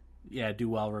 but yeah, do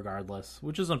well regardless,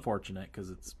 which is unfortunate because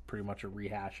it's pretty much a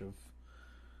rehash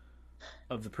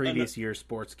of the previous year's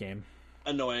sports game.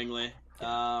 Annoyingly.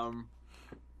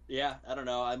 Yeah, I don't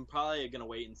know. I'm probably going to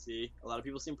wait and see. A lot of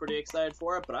people seem pretty excited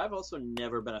for it, but I've also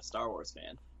never been a Star Wars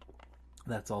fan.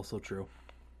 That's also true.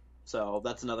 So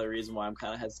that's another reason why I'm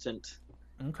kind of hesitant.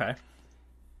 Okay.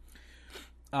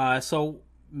 So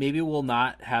maybe we'll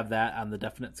not have that on the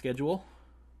definite schedule.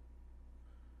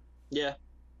 Yeah.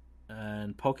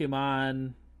 And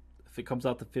Pokemon, if it comes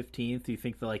out the 15th, you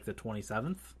think the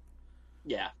 27th?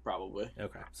 Yeah, probably.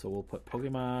 Okay, so we'll put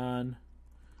Pokemon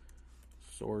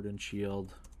Sword and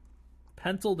Shield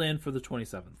penciled in for the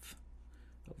 27th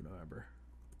of November.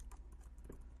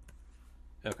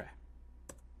 Okay.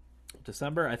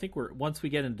 December, I think once we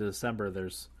get into December,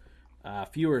 there's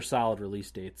fewer solid release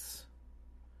dates.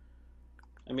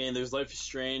 I mean, there's Life is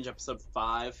Strange episode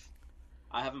 5.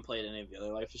 I haven't played any of the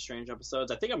other Life is Strange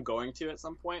episodes. I think I'm going to at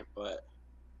some point, but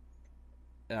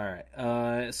all right.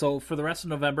 So for the rest of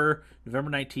November,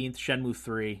 November 19th, Shenmue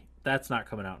 3. That's not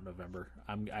coming out in November.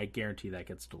 I guarantee that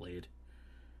gets delayed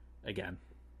again.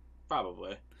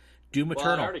 Probably. Doom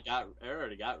Eternal. It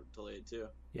already got delayed too.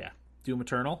 Yeah. Doom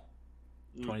Eternal,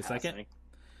 22nd. Passing.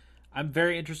 I'm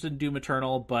very interested in Doom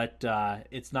Eternal, but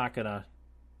it's not gonna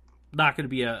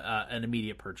be an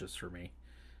immediate purchase for me.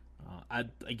 I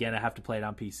have to play it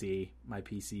on PC. My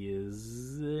PC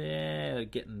is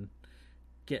getting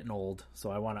old,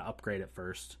 so I want to upgrade it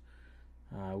first,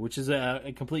 which is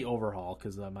a complete overhaul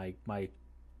because my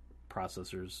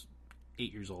processor's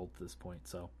 8 years old at this point.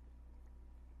 So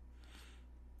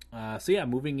yeah,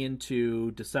 moving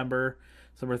into December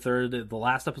 3rd, the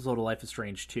last episode of Life is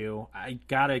Strange 2.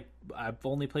 I've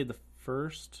only played the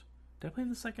first. Did I play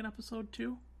the second episode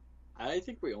too? I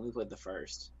think we only played the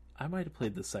first. I might have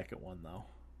played the second one though.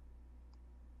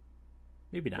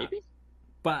 Maybe not. Maybe?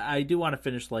 But I do want to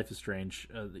finish Life is Strange.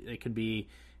 It can be,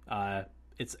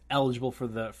 it's eligible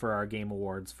for our Game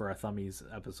Awards for our Thummies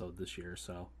episode this year.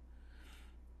 So,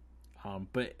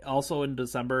 but also in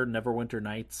December, Neverwinter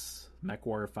Nights,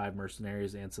 MechWarrior 5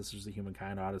 Mercenaries, Ancestors of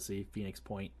Humankind Odyssey, Phoenix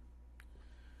Point.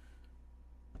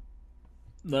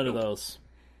 None of those.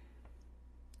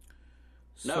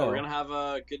 No, we're gonna have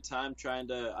a good time trying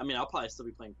to. I mean, I'll probably still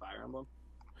be playing Fire Emblem.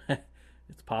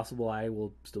 It's possible I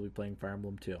will still be playing Fire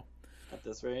Emblem too. At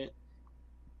this rate.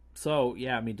 So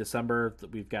yeah, I mean December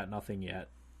we've got nothing yet.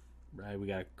 Right, we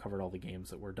got covered all the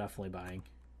games that we're definitely buying.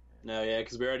 No, yeah,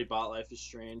 because we already bought Life is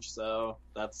Strange, so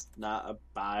that's not a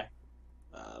buy.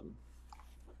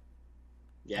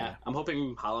 Yeah, I'm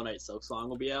hoping Hollow Knight Silksong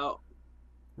will be out.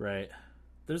 Right.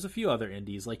 There's a few other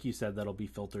indies, like you said, that'll be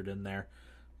filtered in there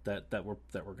that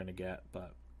we're gonna get,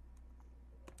 but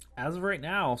as of right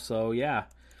now, so yeah,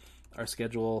 our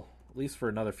schedule at least for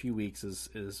another few weeks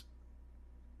is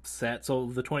set. So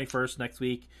the 21st next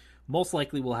week, most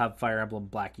likely we'll have Fire Emblem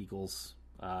Black Eagles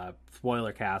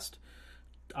spoiler cast.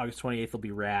 August 28th will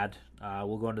be Rad.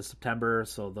 We'll go into September,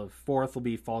 so the 4th will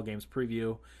be Fall Games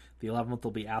preview. The 11th will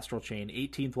be Astral Chain.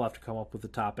 18th we'll have to come up with a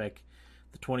topic.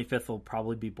 the 25th will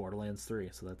probably be Borderlands 3.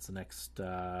 So that's the next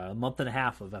month and a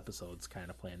half of episodes kind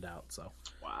of planned out. So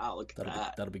wow, look at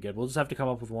that. That'll be good. We'll just have to come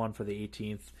up with one for the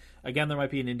 18th. Again, there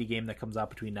might be an indie game that comes out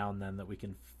between now and then that we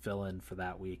can fill in for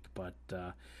that week. But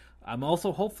I'm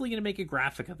also hopefully going to make a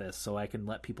graphic of this so I can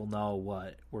let people know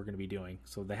what we're going to be doing.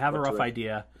 So they have a rough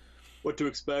idea. What to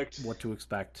expect.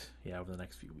 Over the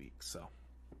next few weeks. So,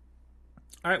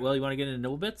 all right, well, you want to get into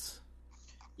Nibble Bits?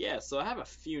 Yeah, so I have a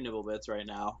few Nibble Bits right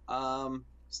now.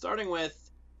 Starting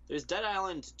with, there's Dead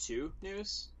Island 2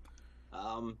 news.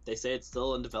 They say it's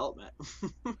still in development.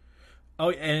 Oh,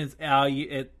 and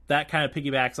that kind of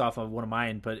piggybacks off of one of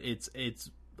mine, but it's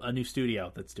a new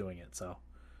studio that's doing it. So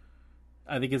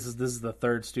I think this is the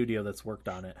third studio that's worked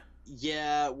on it.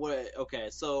 Yeah. Okay.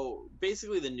 So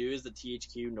basically, the news that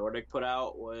THQ Nordic put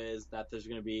out was that there's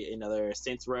going to be another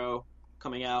Saints Row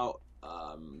coming out.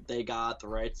 They got the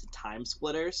rights to Time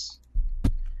Splitters,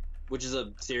 which is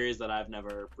a series that I've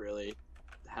never really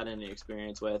had any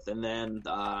experience with. And then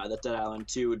the Dead Island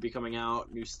 2 would be coming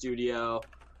out, new studio.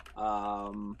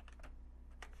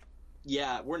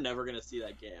 Yeah, we're never going to see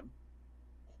that game.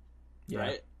 Yeah.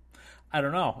 Right? I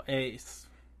don't know. I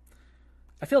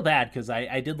feel bad because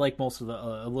I did like most of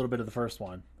a little bit of the first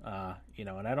one, and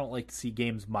I don't like to see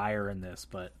games mire in this,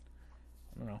 but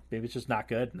I don't know. Maybe it's just not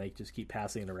good, and they just keep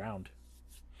passing it around.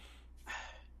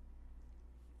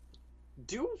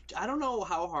 I don't know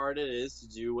how hard it is to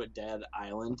do what Dead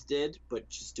Island did, but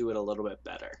just do it a little bit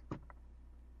better.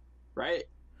 Right?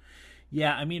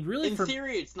 Yeah, I mean, really, in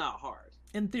theory, it's not hard.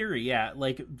 In theory, yeah.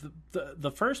 Like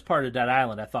the first part of Dead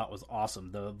Island, I thought was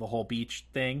awesome. The whole beach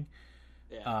thing,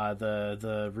 yeah.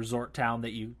 The resort town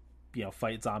that you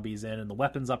fight zombies in, and the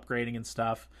weapons upgrading and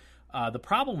stuff. The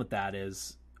problem with that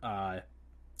is,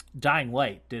 Dying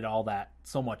Light did all that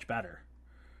so much better.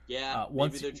 Yeah,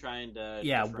 maybe they're trying to.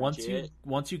 Yeah,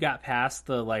 once you got past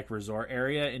the resort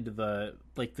area into the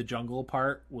jungle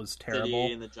part was terrible.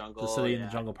 City in the jungle. The city in the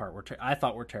jungle part I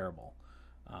thought were terrible.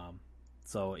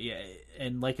 So yeah,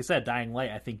 and like I said, Dying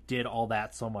Light I think did all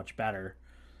that so much better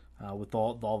with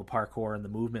all the parkour and the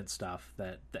movement stuff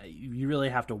that you really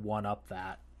have to one up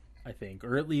that, I think,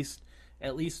 or at least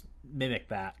mimic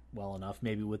that well enough,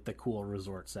 maybe with the cool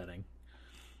resort setting.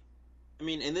 I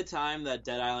mean, in the time that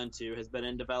Dead Island 2 has been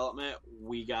in development,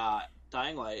 we got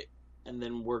Dying Light, and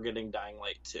then we're getting Dying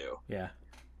Light 2. Yeah.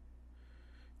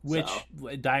 Which,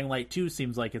 Dying Light 2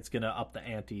 seems like it's going to up the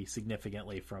ante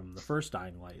significantly from the first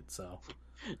Dying Light, so.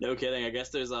 No kidding. I guess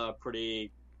there's a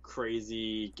pretty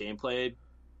crazy gameplay,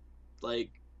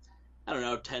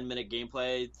 10-minute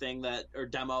gameplay thing or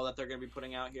demo that they're going to be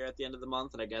putting out here at the end of the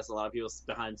month, and I guess a lot of people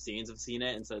behind the scenes have seen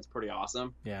it, and so it's pretty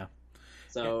awesome. Yeah.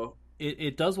 So...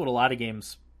 It does what a lot of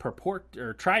games purport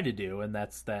or try to do, and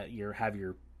that's that have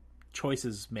your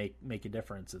choices make a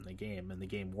difference in the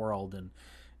game world, and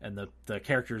the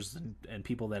characters and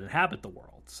people that inhabit the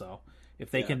world. So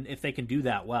if they can do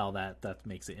that well, that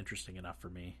makes it interesting enough for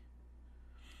me.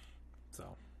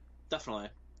 So definitely.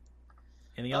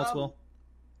 Anything else, Will?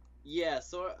 Yeah,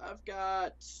 so I've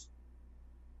got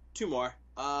two more.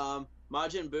 Majin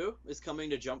Buu is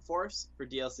coming to Jump Force for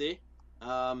DLC.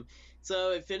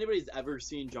 So if anybody's ever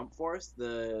seen Jump Force,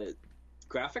 the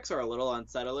graphics are a little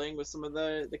unsettling with some of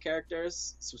the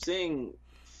characters. So seeing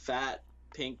fat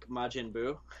pink Majin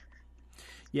Buu,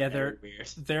 yeah, they're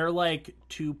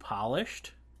too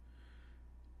polished,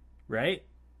 right?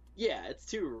 Yeah, it's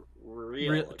too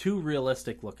real, too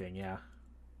realistic looking. Yeah.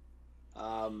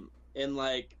 And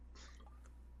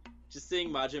just seeing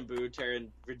Majin Buu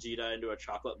turn Vegeta into a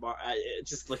chocolate bar, it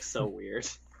just looks so weird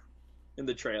in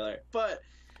the trailer, but.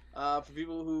 For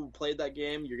people who played that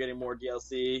game, you're getting more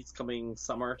DLC. It's coming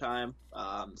summertime,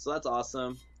 so that's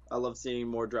awesome. I love seeing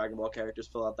more Dragon Ball characters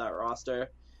fill out that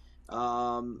roster.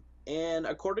 And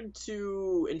according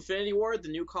to Infinity Ward, the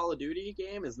new Call of Duty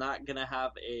game is not going to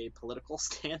have a political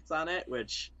stance on it,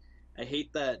 which I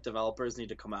hate that developers need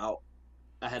to come out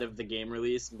ahead of the game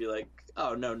release and be like,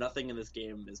 oh, no, nothing in this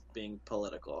game is being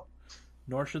political.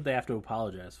 Nor should they have to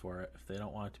apologize for it. If they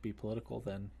don't want it to be political,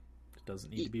 then it doesn't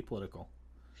need to be political.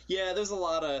 Yeah, there's a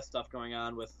lot of stuff going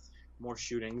on with more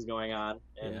shootings going on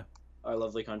in our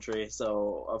lovely country.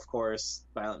 So, of course,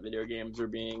 violent video games are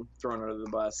being thrown under the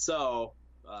bus. So,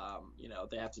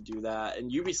 they have to do that.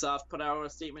 And Ubisoft put out a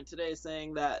statement today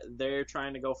saying that they're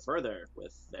trying to go further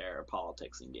with their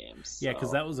politics in games. Yeah,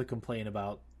 because that was a complaint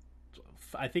about...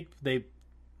 I think they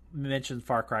mentioned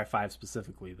Far Cry 5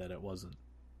 specifically, that it wasn't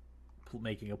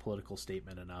making a political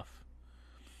statement enough.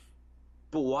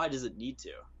 But why does it need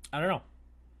to? I don't know.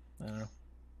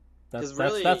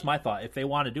 That's my thought. If they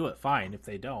want to do it, fine. If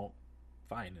they don't,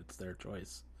 fine. It's their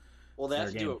choice. Well, they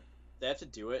have to do it have to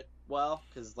do it well,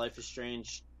 because Life is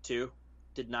Strange 2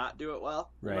 did not do it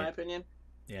well, in my opinion.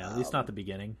 Yeah, at least not the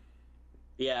beginning.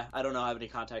 Yeah, I don't know. I have any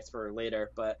context for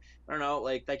later, but I don't know.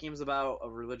 Like, that game's about a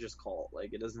religious cult.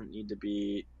 Like, it doesn't need to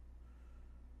be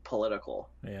political.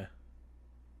 Yeah.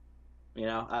 You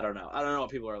know, I don't know. I don't know what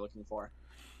people are looking for.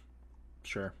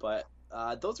 Sure. But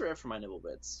those are it for my nibble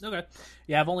bits. Okay.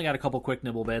 Yeah, I've only got a couple quick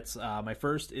nibble bits. My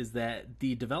first is that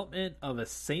the development of a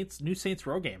new Saints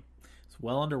Row game is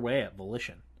well underway at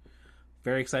Volition.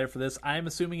 Very excited for this. I'm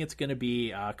assuming it's going to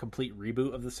be a complete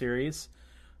reboot of the series.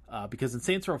 Because in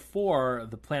Saints Row 4,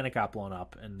 the planet got blown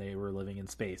up and they were living in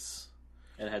space.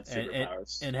 And had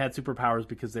superpowers. And had superpowers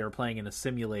because they were playing in a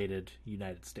simulated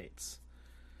United States.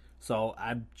 So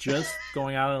I'm just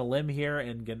going out on a limb here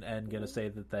and going to say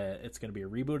that it's going to be a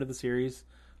reboot of the series.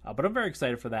 But I'm very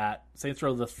excited for that. Saints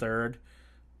Row the Third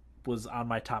was on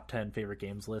my top 10 favorite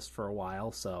games list for a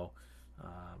while. So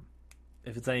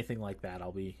if it's anything like that,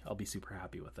 I'll be super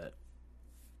happy with it.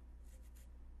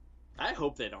 I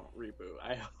hope they don't reboot.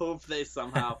 I hope they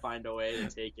somehow find a way to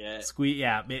take it.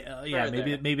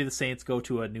 Maybe the Saints go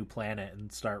to a new planet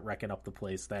and start wrecking up the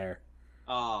place there.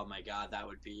 Oh my god,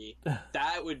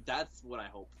 that's what I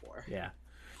hope for. Yeah.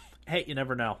 Hey, you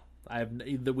never know.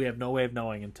 We have no way of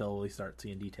knowing until we start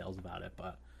seeing details about it,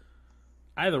 but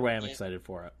either way I'm excited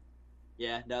for it.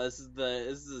 Yeah, no,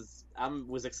 I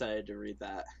was excited to read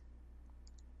that.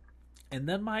 And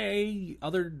then my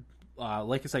other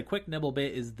like I said, quick nibble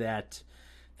bit is that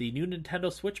the new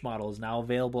Nintendo Switch model is now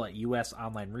available at U.S.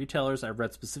 online retailers. I've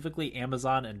read specifically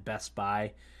Amazon and Best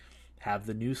Buy have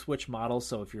the new Switch model,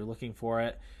 so if you're looking for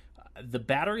it, the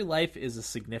battery life is a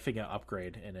significant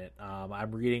upgrade in it.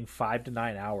 I'm reading 5 to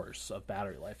 9 hours of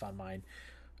battery life on mine,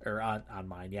 or on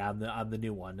mine, on the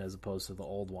new one as opposed to the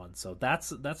old one. So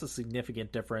that's a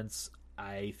significant difference.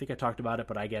 I think I talked about it,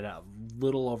 but I get a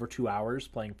little over 2 hours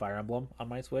playing Fire Emblem on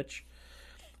my Switch.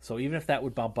 So even if that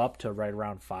would bump up to right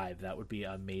around 5, that would be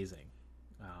amazing.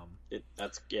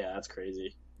 That's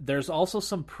crazy. There's also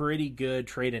some pretty good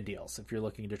trade-in deals if you're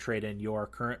looking to trade in your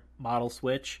current model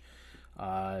Switch.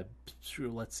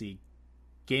 Let's see.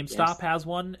 GameStop has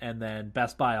one, and then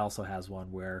Best Buy also has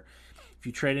one where if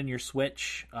you trade in your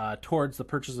Switch towards the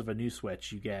purchase of a new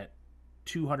Switch, you get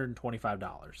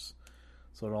 $225.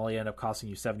 So it'll only end up costing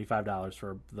you $75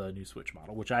 for the new Switch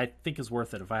model, which I think is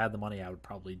worth it. If I had the money, I would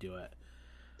probably do it.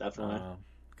 Definitely.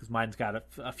 Because mine's got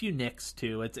a few nicks,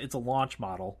 too. It's a launch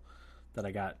model that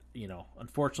I got,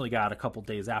 unfortunately got a couple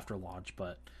days after launch,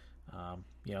 but,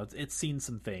 it's seen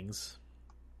some things.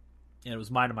 And it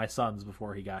was mine and my son's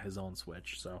before he got his own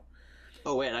Switch, so.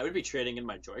 Oh, wait, I would be trading in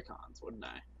my Joy-Cons, wouldn't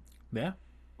I? Yeah.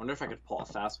 Wonder if I could pull a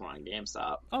fast one on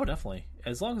GameStop. Oh, definitely.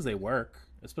 As long as they work.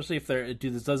 Especially if they're...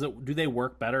 Do they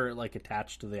work better, like,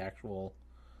 attached to the actual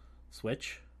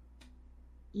Switch?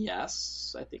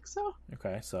 Yes, I think so.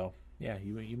 Okay, so, yeah,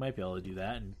 you might be able to do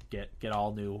that and get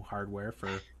all new hardware for...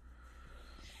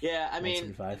 Yeah, I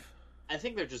mean, I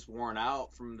think they're just worn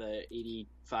out from the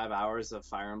 85 hours of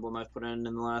Fire Emblem I've put in the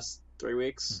last 3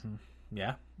 weeks. Mm-hmm.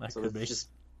 Yeah, that could be. They've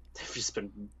just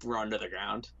been run to the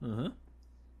ground. Mm-hmm.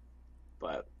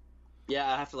 But,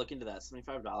 yeah, I have to look into that.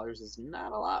 $75 is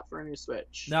not a lot for a new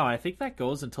Switch. No, I think that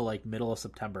goes until, like, middle of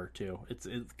September, too.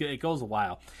 It goes a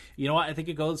while. You know what? I think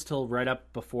it goes till right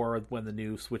up before when the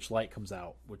new Switch Lite comes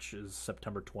out, which is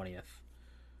September 20th.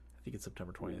 I think it's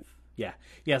September 20th. Ooh. Yeah.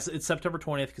 Yes, it's September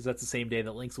 20th because that's the same day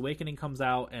that Link's Awakening comes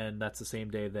out, and that's the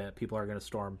same day that people are going to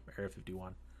storm Area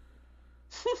 51.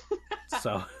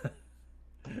 So,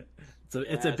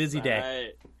 it's a busy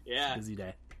day. Yeah. It's a busy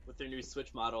day. With their new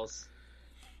Switch models.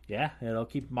 Yeah, it'll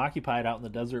keep them occupied out in the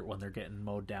desert when they're getting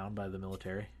mowed down by the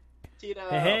military. Tito!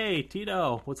 Hey,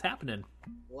 Tito! What's happening?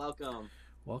 Welcome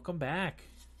back.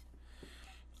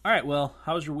 All right, well,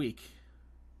 how was your week?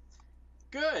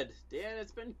 Good, Dan.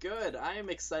 It's been good. I am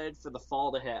excited for the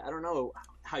fall to hit. I don't know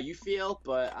how you feel,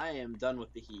 but I am done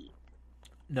with the heat.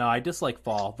 No, I dislike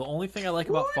fall. The only thing I like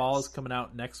about fall is coming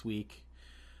out next week.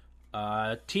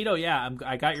 Tito, yeah,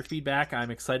 I got your feedback.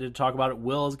 I'm excited to talk about it.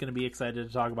 Will is going to be excited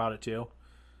to talk about it too,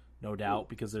 no doubt,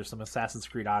 because there's some Assassin's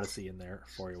Creed Odyssey in there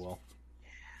for you, Will. Yeah,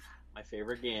 my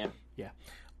favorite game. Yeah,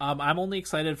 I'm only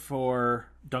excited for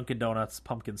Dunkin' Donuts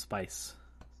Pumpkin Spice.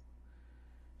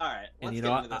 All right, and you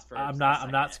know what? I'm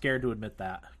not scared to admit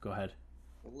that. Go ahead.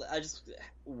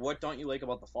 What don't you like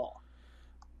about the fall?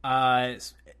 Fall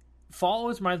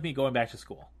always reminds me of going back to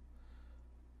school.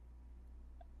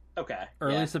 Okay.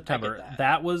 Early September.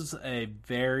 That was a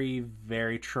very,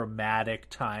 very traumatic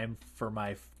time for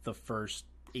the first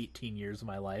 18 years of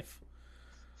my life.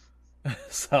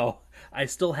 So I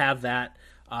still have that.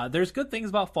 There's good things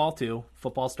about fall too.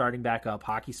 Football starting back up,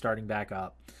 hockey starting back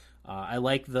up. I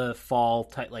like the fall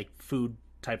type, like food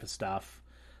type of stuff.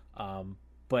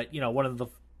 But one of the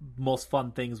most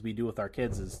fun things we do with our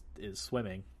kids is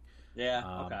swimming.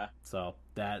 Yeah. Okay. So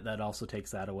that also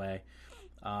takes that away.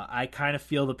 I kind of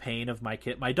feel the pain of my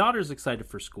kid. My daughter's excited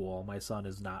for school. My son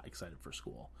is not excited for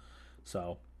school.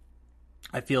 So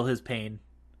I feel his pain.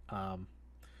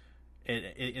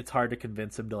 It's hard to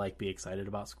convince him to like be excited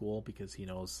about school because he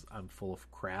knows I'm full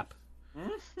of crap.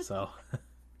 So,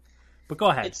 but go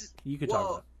ahead. You can talk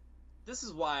about it. This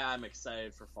is why I'm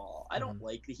excited for fall. I don't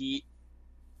like the heat.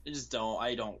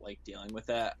 I don't like dealing with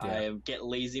it. Yeah. I get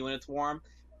lazy when it's warm.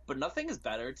 But nothing is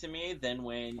better to me than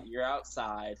when you're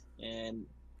outside and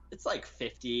it's like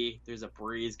 50, there's a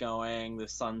breeze going, the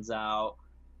sun's out,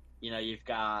 you've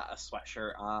got a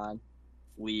sweatshirt on,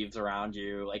 leaves around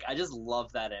you. Like, I just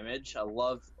love that image. I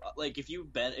love, like, if you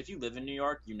live in New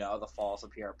York, the falls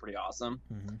up here are pretty awesome.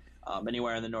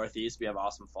 Anywhere in the Northeast, we have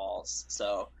awesome falls.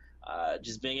 So,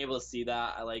 just being able to see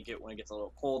that, I like it when it gets a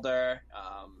little colder.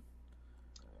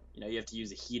 You have to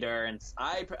use a heater, and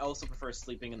I also prefer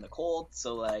sleeping in the cold,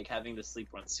 so like having to sleep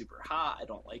when it's super hot, I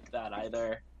don't like that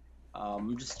either.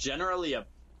 I'm just generally a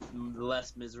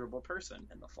less miserable person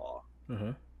in the fall.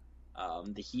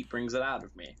 The heat brings it out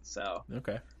of me, so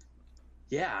okay.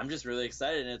 Yeah, I'm just really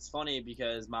excited, and it's funny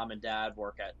because mom and dad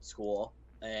work at school,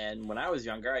 and when I was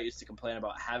younger, I used to complain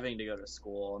about having to go to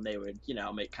school, and they would,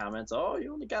 make comments, oh,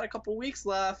 you only got a couple weeks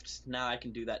left. Now I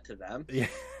can do that to them.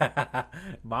 Yeah,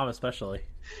 mom especially.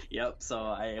 Yep, so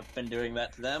I have been doing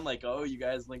that to them, like, oh, you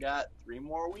guys only got 3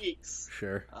 more weeks.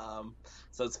 Sure.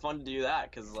 So it's fun to do that,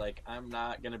 because, like, I'm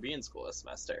not going to be in school this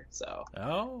semester, so.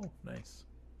 Oh, nice.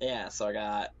 Yeah, so I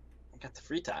got the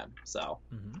free time, so.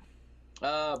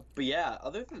 But yeah,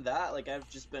 other than that, like, I've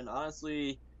just been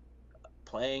honestly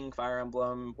playing Fire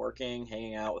Emblem, working,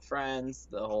 hanging out with friends,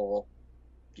 the whole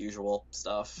usual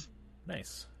stuff.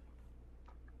 Nice.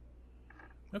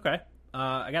 Okay.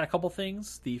 I got a couple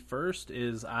things. The first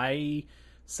is I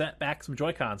sent back some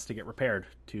Joy-Cons to get repaired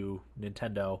to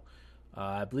Nintendo.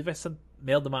 I believe I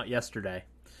mailed them out yesterday.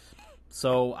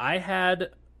 So I had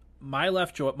my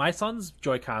son's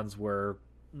Joy-Cons were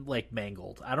like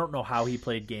mangled. I don't know how he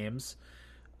played games.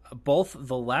 Both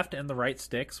the left and the right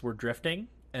sticks were drifting,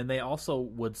 and they also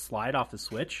would slide off the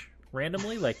Switch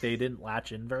randomly, like they didn't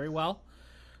latch in very well.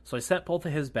 So I sent both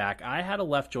of his back. I had a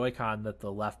left Joy-Con that the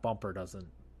left bumper doesn't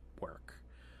work.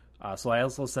 So I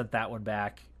also sent that one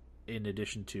back in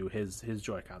addition to his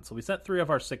Joy-Con. So we sent 3 of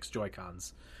our 6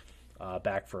 Joy-Cons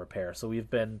back for repair. So we've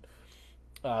been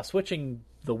switching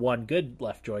the one good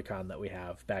left Joy-Con that we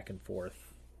have back and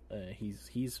forth.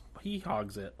 He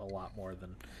hogs it a lot more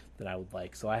than I would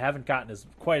like. So I haven't gotten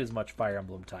quite as much Fire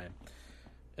Emblem time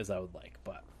as I would like,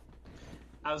 but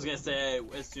I was gonna say,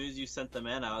 as soon as you sent them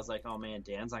in, I was like, oh man,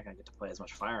 Dan's not gonna get to play as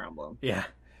much Fire Emblem. Yeah.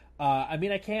 I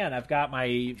mean, I can. I've got my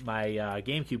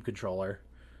GameCube controller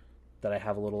that I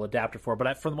have a little adapter for,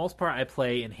 but for the most part, I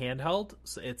play in handheld.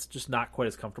 So it's just not quite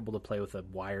as comfortable to play with a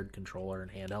wired controller in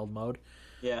handheld mode.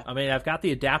 Yeah. I mean, I've got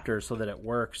the adapter so that it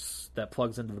works, that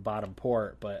plugs into the bottom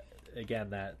port, but again,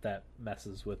 that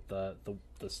messes with the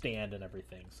stand and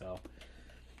everything. So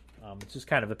it's just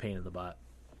kind of a pain in the butt.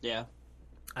 Yeah.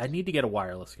 I need to get a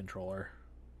wireless controller.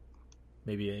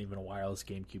 Maybe even a wireless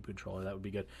GameCube controller. That would be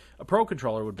good. A Pro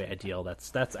controller would be ideal.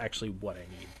 That's actually what I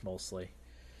need mostly.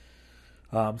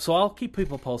 So I'll keep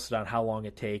people posted on how long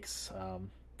it takes.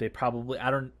 They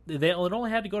only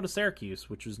had to go to Syracuse,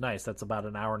 which was nice. That's about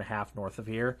an hour and a half north of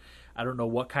here. I don't know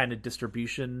what kind of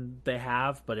distribution they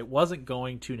have, but it wasn't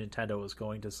going to Nintendo. It was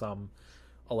going to some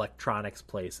electronics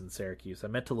place in Syracuse. I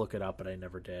meant to look it up, but I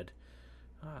never did.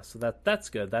 So that's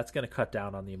good. That's going to cut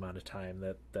down on the amount of time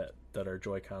that our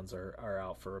Joy-Cons are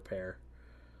out for repair.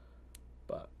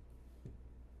 But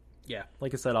yeah,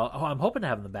 like I said, I'm hoping to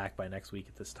have them back by next week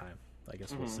at this time. I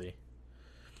guess we'll see.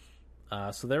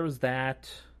 So there was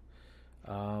that.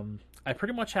 I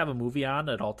pretty much have a movie on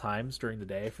at all times during the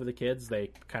day for the kids.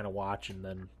 They kind of watch and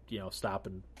then stop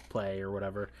and play or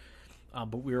whatever.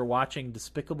 But we were watching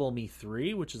Despicable Me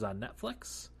 3, which is on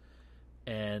Netflix,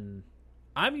 and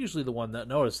I'm usually the one that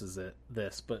notices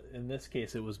this, but in this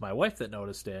case, it was my wife that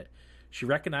noticed it. She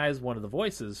recognized one of the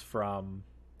voices from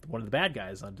one of the bad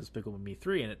guys on Despicable Me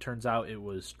 3, and it turns out it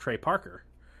was Trey Parker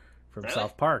from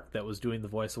South Park that was doing the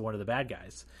voice of one of the bad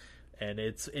guys. And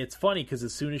it's funny because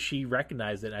as soon as she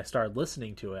recognized it and I started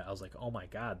listening to it, I was like, oh my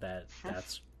God,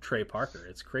 that's Trey Parker.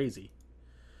 It's crazy.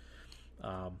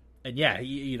 And yeah,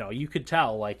 you could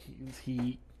tell, like,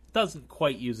 he doesn't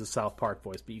quite use a South Park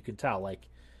voice, but you can tell, like,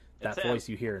 that voice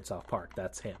you hear in South Park,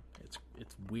 that's him.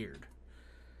 It's weird.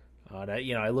 And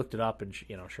I looked it up, and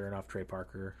sure enough, Trey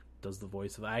Parker does the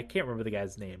voice of. I can't remember the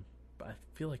guy's name, I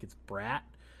feel like it's Brat.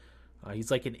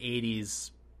 He's like an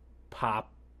 80s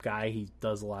pop guy. He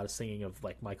does a lot of singing of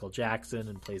like Michael Jackson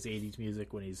and plays 80s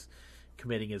music when he's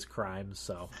committing his crimes.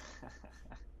 So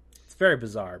it's very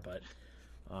bizarre, but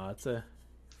it's a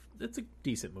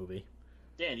decent movie.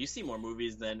 Dan, you see more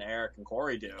movies than Eric and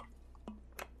Corey do.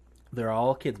 They're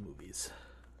all kids movies.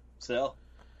 Still.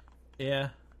 Yeah.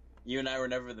 You and I were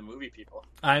never the movie people.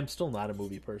 I'm still not a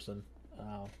movie person.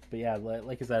 But yeah,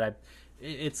 like I said,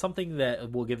 it's something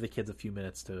that will give the kids a few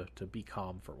minutes to be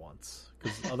calm for once.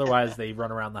 Because otherwise they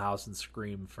run around the house and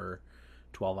scream for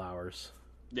 12 hours.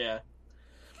 Yeah.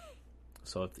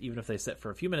 So even if they sit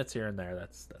for a few minutes here and there,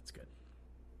 that's good.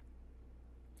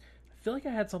 I feel like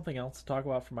I had something else to talk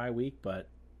about for my week, but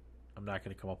I'm not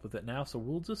going to come up with it now, so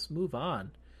we'll just move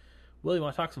on. Will, you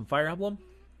want to talk some Fire Emblem?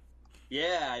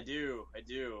 Yeah, I do.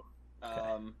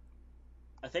 Okay.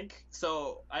 I think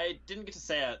so. I didn't get to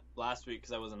say it last week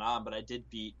because I wasn't on, but I did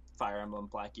beat Fire Emblem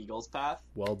Black Eagle's Path.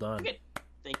 Well done.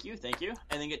 Thank you.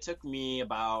 I think it took me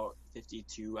about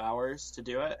 52 hours to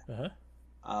do it.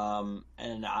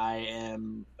 And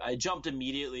I jumped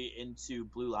immediately into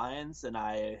Blue Lions, and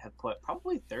I have put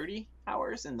probably 30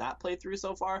 hours in that playthrough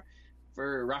so far.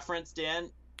 For reference,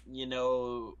 Dan, you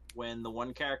know when the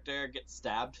one character gets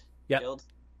stabbed, killed?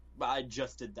 But I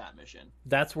just did that mission.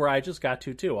 That's where I just got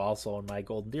to, too, also in my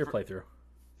Golden Deer playthrough.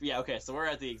 Yeah, okay, so we're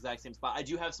at the exact same spot. I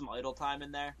do have some idle time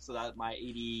in there, so that my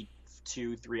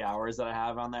 3 hours that I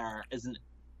have on there isn't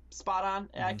spot on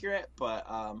accurate, but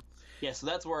yeah, so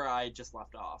that's where I just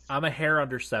left off. I'm a hair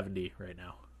under 70 right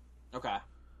now. Okay.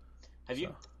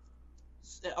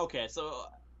 Okay, so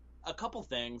a couple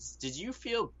things. Did you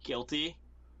feel guilty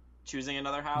choosing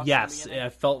another house? Yes, I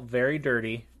felt very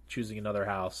dirty choosing another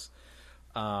house.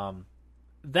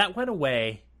 That went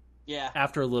away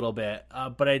after a little bit,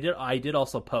 but I did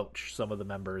also poach some of the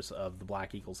members of the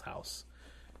Black Eagles house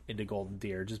into Golden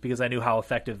Deer just because I knew how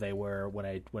effective they were when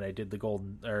I did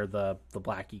the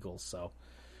Black Eagles. So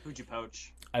who'd you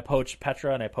poach? I poached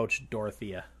Petra and I poached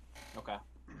Dorothea. Okay.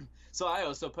 So I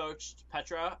also poached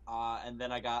Petra, and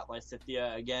then I got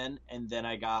Lysithea again, and then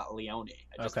I got Leone.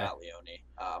 I just got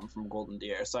Leone from Golden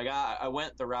Deer. So I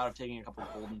went the route of taking a couple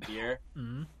of Golden Deer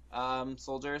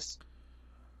soldiers.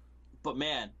 But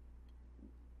man,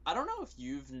 I don't know if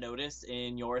you've noticed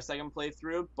in your second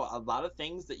playthrough, but a lot of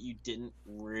things that you didn't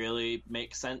really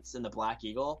make sense in the Black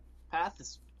Eagle path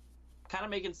is kind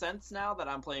of making sense now that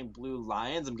I'm playing Blue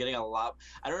Lions. I'm getting a lot.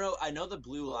 I don't know. I know the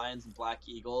Blue Lions and Black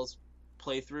Eagles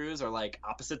playthroughs are like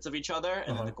opposites of each other,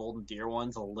 and then the Golden Deer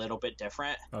one's a little bit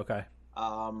different. Okay.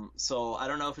 So I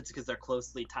don't know if it's because they're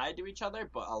closely tied to each other,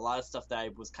 but a lot of stuff that I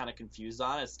was kind of confused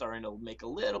on is starting to make a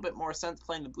little bit more sense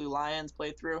playing the Blue Lions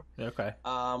playthrough. Okay.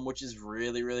 Which is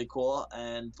really, really cool.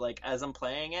 And like as I'm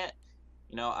playing it,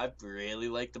 you know, I really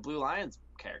like the Blue Lions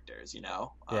characters, you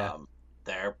know. Yeah.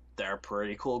 They're a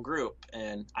pretty cool group.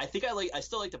 And I think I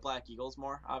still like the Black Eagles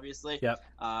more, obviously. Yep.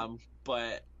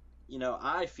 But you know,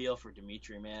 I feel for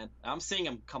Dimitri, man. I'm seeing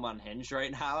him come unhinged right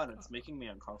now, and it's making me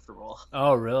uncomfortable.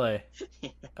 Oh, really? Yeah.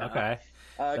 Okay.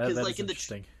 Because that like in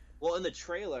the in the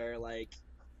trailer, like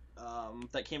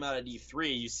that came out at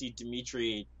E3, you see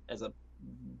Dimitri as a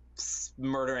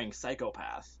murdering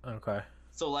psychopath. Okay.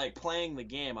 So like playing the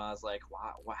game, I was like,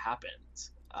 wow, what happened?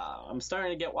 I'm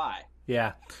starting to get why.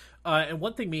 Yeah. And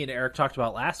one thing me and Eric talked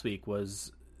about last week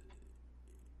was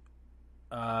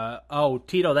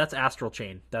Tito, that's Astral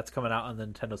Chain. That's coming out on the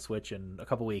Nintendo Switch in a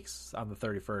couple weeks on the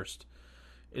 31st.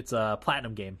 It's a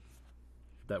platinum game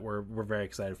that we're very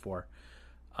excited for.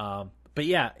 But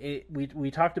yeah,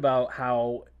 we talked about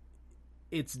how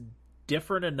it's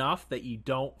different enough that you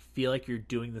don't feel like you're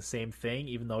doing the same thing,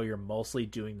 even though you're mostly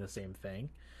doing the same thing.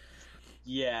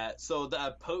 Yeah, so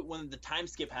when the time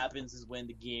skip happens is when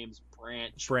the games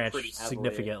branch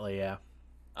significantly. Yeah.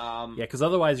 Because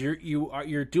otherwise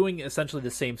you're doing essentially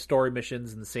the same story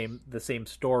missions and the same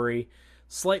story,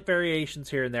 slight variations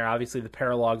here and there. Obviously, the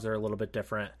paralogs are a little bit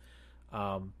different,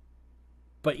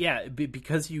 but yeah,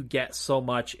 because you get so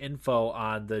much info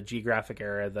on the geographic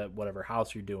area that whatever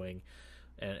house you're doing,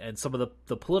 and some of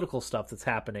the political stuff that's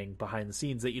happening behind the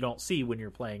scenes that you don't see when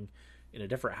you're playing in a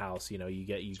different house. You know, you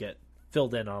get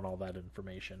filled in on all that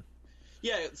information.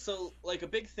 Yeah, so like a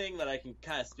big thing that I can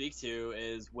kind of speak to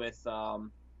is with the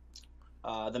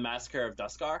Massacre of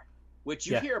Duscar, which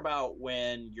you hear about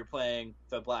when you're playing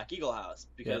the Black Eagle house,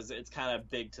 because it's kind of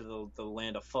big to the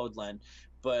land of Fodlan.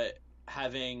 But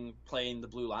having playing the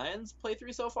Blue Lions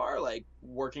playthrough so far, like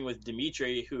working with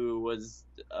Dimitri, who was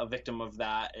a victim of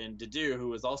that, and Dedue, who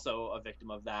was also a victim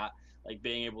of that, like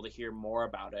being able to hear more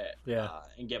about it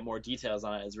and get more details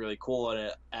on it is really cool, and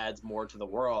it adds more to the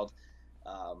world.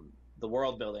 the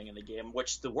world building in the game,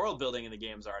 which the world building in the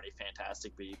game is already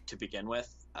fantastic to begin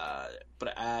with, but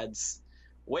it adds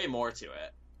way more to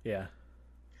it. Yeah.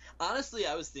 Honestly,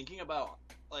 I was thinking about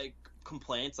like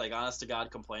complaints, like honest to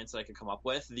God complaints that I could come up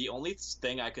with. The only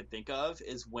thing I could think of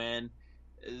is when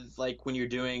you're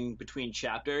doing between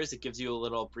chapters, it gives you a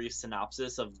little brief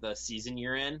synopsis of the season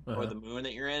you're in or the moon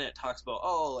that you're in. It talks about,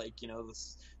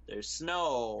 there's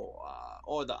snow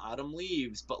or the autumn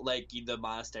leaves, but like the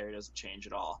monastery doesn't change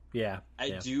at all. Yeah. I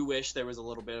do wish there was a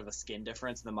little bit of a skin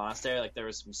difference in the monastery. Like there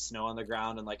was some snow on the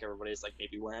ground and like everybody's like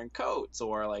maybe wearing coats,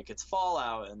 or like it's fall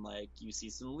out and like you see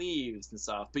some leaves and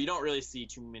stuff, but you don't really see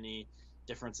too many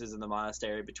differences in the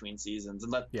monastery between seasons.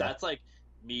 And that's like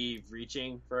me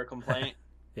reaching for a complaint.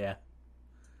 Yeah.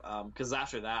 Because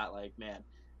after that, like, man,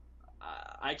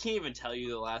 I can't even tell you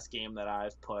the last game that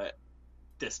I've put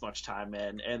this much time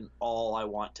in, and all I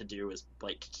want to do is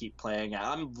like keep playing.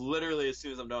 I'm literally, as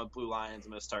soon as I'm done with Blue Lions,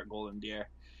 I'm gonna start Golden Deer.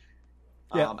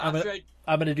 Yeah,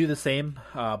 I'm gonna do the same,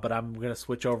 but I'm gonna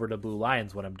switch over to Blue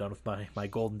Lions when I'm done with my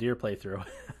Golden Deer playthrough.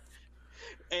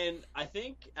 And I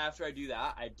think after I do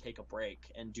that, I'd take a break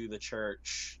and do the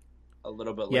church a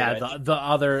little bit later. Yeah, the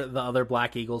other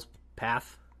Black Eagles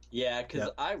path. Yeah,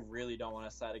 because I really don't want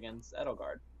to side against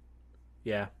Edelgard.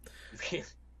 Yeah.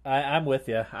 I'm with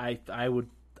you. I would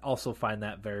also find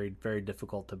that very, very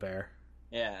difficult to bear.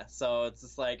 Yeah, so it's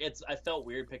just like I felt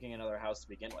weird picking another house to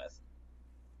begin with.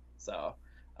 So,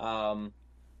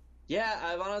 yeah,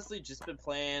 I've honestly just been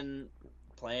playing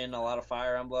a lot of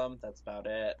Fire Emblem. That's about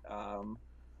it.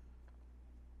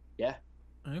 Yeah.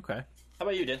 Okay. How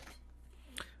about you, Din?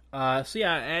 So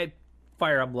yeah,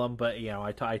 Fire Emblem, but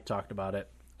I talked about it.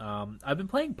 I've been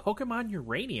playing Pokemon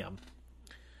Uranium.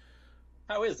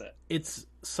 How is it? It's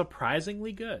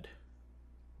surprisingly good.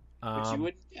 Which you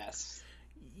would guess.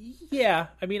 Yeah,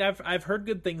 I mean, I've heard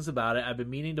good things about it. I've been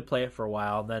meaning to play it for a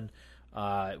while, and then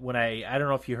when I don't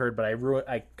know if you heard, but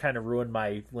I kind of ruined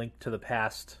my Link to the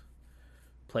Past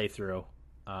playthrough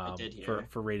I did hear.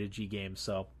 for Rated G games,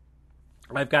 so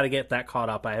I've got to get that caught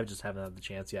up. I just haven't had the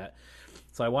chance yet.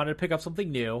 So I wanted to pick up something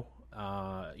new,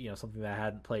 something that I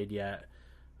hadn't played yet.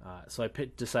 So I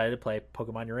decided to play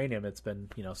Pokemon Uranium. It's been,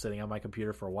 sitting on my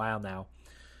computer for a while now.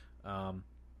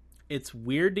 It's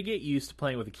weird to get used to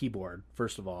playing with a keyboard,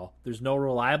 first of all. There's no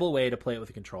reliable way to play it with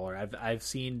a controller. I've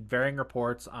seen varying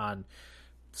reports on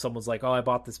someone's like, oh, I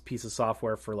bought this piece of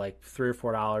software for like $3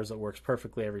 or $4 that works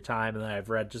perfectly every time. And then I've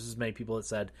read just as many people that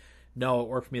said, no, it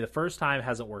worked for me the first time,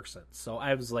 hasn't worked since. So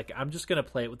I was like, I'm just going to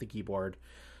play it with the keyboard.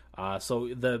 So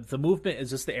the movement is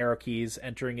just the arrow keys.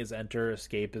 Entering is enter,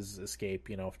 escape is escape,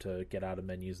 to get out of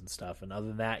menus and stuff. And other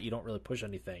than that, you don't really push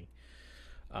anything.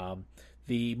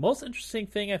 The most interesting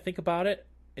thing I think about it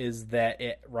is that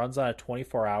it runs on a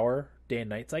 24-hour day and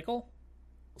night cycle.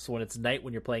 So when it's night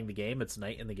when you're playing the game, it's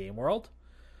night in the game world.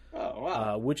 Oh,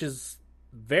 wow. Which is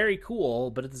very cool,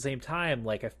 but at the same time,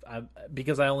 like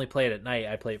because I only play it at night,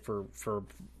 I play it for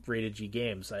Rated G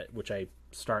games, which I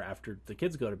start after the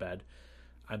kids go to bed.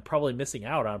 I'm probably missing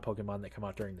out on Pokemon that come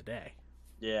out during the day.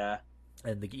 Yeah.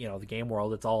 And the game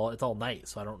world, it's all night,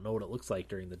 so I don't know what it looks like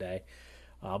during the day.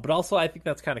 But also, I think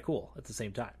that's kind of cool at the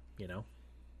same time,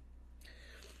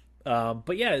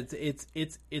 But yeah,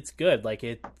 it's good. Like,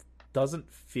 it doesn't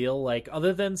feel like,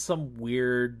 other than some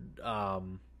weird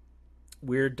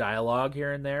dialogue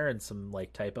here and there and some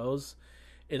like typos,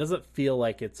 it doesn't feel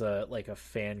like it's a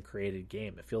fan created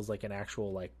game. It feels like an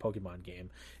actual like Pokemon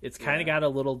game. It's kind of got a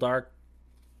little dark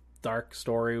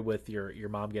story with your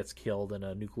mom gets killed in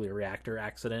a nuclear reactor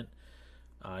accident.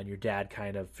 And your dad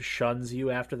kind of shuns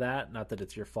you after that. Not that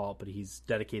it's your fault, but he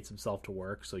dedicates himself to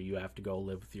work, so you have to go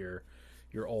live with your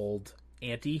old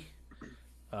auntie,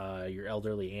 your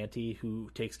elderly auntie, who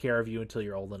takes care of you until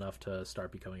you're old enough to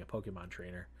start becoming a Pokemon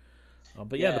trainer.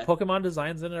 But yeah, the Pokemon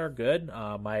designs in it are good.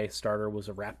 My starter was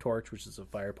a Raptorch, which is a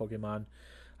fire Pokemon.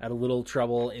 I had a little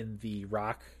trouble in the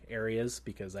rock areas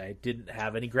because I didn't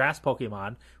have any grass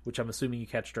Pokemon, which I'm assuming you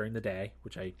catch during the day,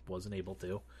 which I wasn't able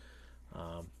to.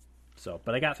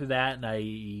 But I got through that, and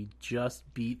I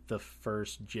just beat the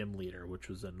first gym leader, which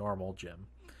was a normal gym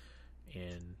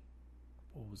in,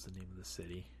 what was the name of the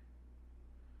city?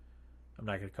 I'm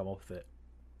not going to come up with it.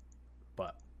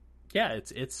 But yeah,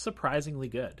 it's surprisingly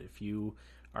good. If you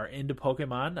are into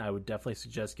Pokemon, I would definitely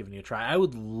suggest giving it a try. I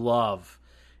would love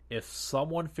if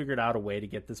someone figured out a way to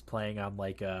get this playing on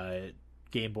like a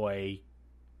Game Boy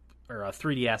or a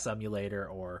 3DS emulator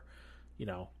or,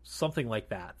 something like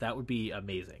that. That would be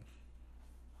amazing.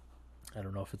 I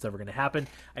don't know if it's ever going to happen.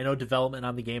 I know development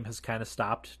on the game has kind of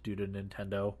stopped due to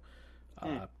Nintendo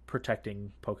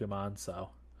protecting Pokemon. So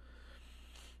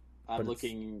I'm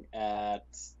looking at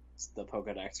the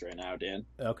Pokedex right now, Dan.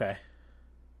 Okay.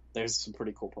 There's some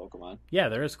pretty cool Pokemon. Yeah,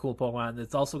 there is cool Pokemon.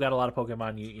 It's also got a lot of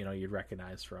Pokemon you'd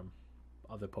recognize from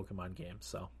other Pokemon games.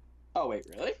 So. Oh wait,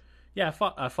 really? Yeah,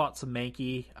 I fought some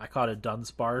Mankey. I caught a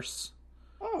Dunsparce.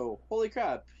 Oh, holy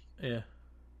crap! Yeah.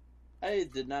 I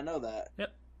did not know that.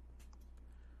 Yep.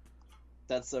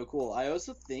 That's so cool. I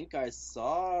also think I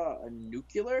saw a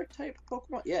nuclear type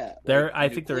Pokemon. Yeah. I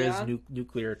think there is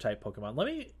nuclear type Pokemon. Let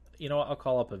me, I'll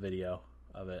call up a video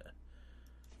of it.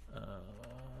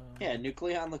 Yeah,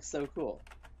 Nucleon looks so cool.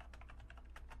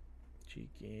 G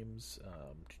Games.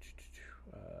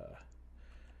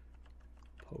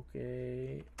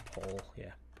 Poll.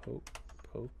 Yeah.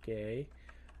 Pokemon.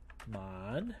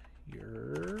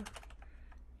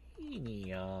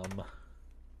 Uranium.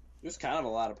 There's kind of a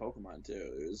lot of Pokemon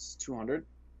too. There's 200.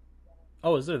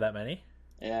 Oh, is there that many?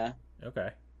 Yeah. Okay.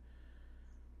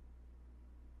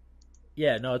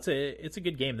 Yeah, no, it's a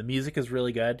good game. The music is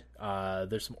really good.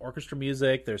 There's some orchestra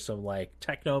music. There's some like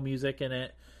techno music in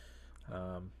it.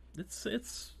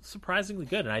 It's surprisingly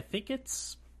good, and I think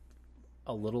it's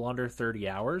a little under 30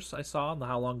 hours. I saw on the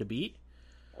How Long to Beat.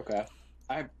 Okay.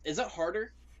 Is it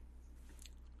harder?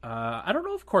 I don't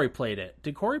know if Corey played it.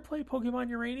 Did Corey play Pokemon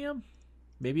Uranium?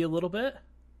 Maybe a little bit.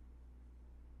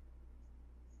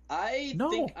 I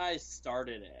think I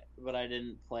started it, but I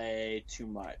didn't play too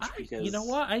much. Because... You know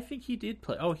what? I think he did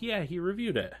play. Oh, yeah, he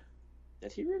reviewed it.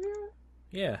 Did he review it?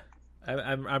 Yeah,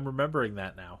 I'm remembering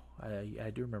that now. I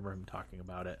do remember him talking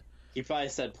about it. He probably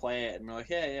said play it, and we're like,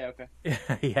 yeah, okay.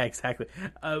 Yeah, exactly.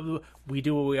 We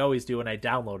do what we always do, and I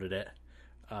downloaded it.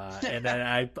 And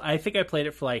then I think I played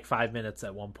it for like 5 minutes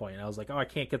at one point, and I was like, oh, I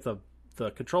can't get the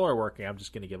controller working. I'm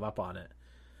just going to give up on it.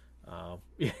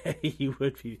 Yeah, he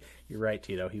would be. You're right,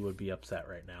 Tito. He would be upset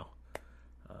right now.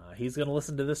 He's going to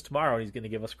listen to this tomorrow, and he's going to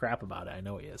give us crap about it. I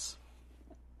know he is.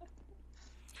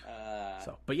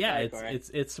 But yeah,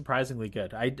 it's surprisingly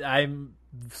good. I'm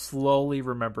slowly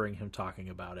remembering him talking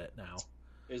about it now.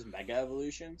 There's Mega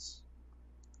Evolutions.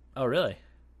 Oh, really?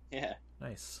 Yeah.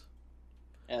 Nice.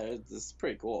 Yeah, it's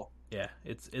pretty cool. Yeah,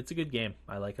 it's a good game.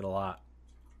 I like it a lot.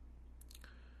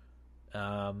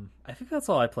 I think that's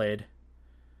all I played.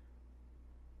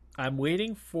 I'm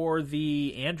waiting for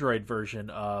the Android version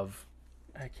of,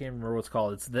 I can't remember what it's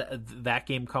called. It's that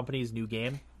game company's new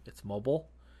game. It's mobile.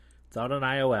 It's out on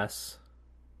iOS.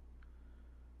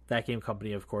 That game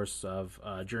company, of course, of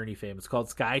Journey fame. It's called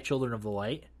Sky Children of the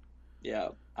Light. Yeah,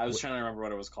 I was trying to remember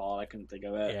what it was called. I couldn't think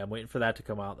of it. Yeah, I'm waiting for that to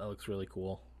come out. That looks really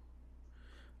cool.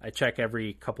 I check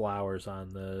every couple hours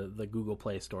on the Google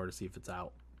Play Store to see if it's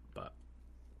out, but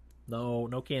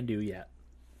no can do yet.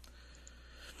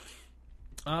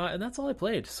 And that's all I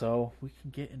played, so we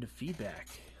can get into feedback.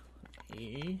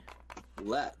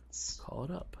 Let's call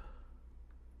it up.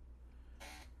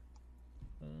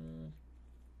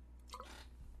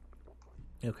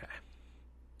 Okay.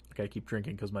 I gotta keep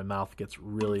drinking because my mouth gets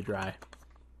really dry.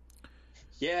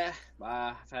 Yeah,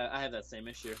 I have that same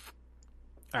issue.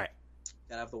 All right.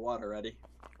 Gotta have the water ready.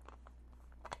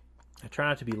 I try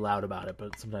not to be loud about it,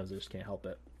 but sometimes I just can't help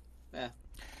it. Yeah.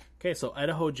 Okay, so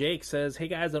Idaho Jake says, hey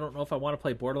guys, I don't know if I want to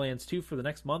play Borderlands 2 for the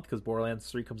next month because Borderlands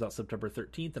 3 comes out September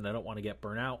 13th and I don't want to get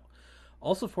burnt out.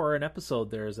 Also, for an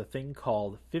episode, there is a thing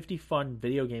called 50 Fun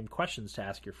Video Game Questions to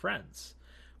Ask Your Friends.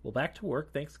 Well, back to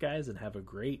work. Thanks, guys, and have a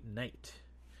great night.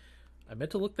 I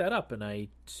meant to look that up, and I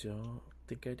don't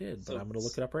think I did, but I'm going to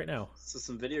look it up right now. So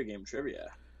some video game trivia,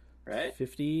 right?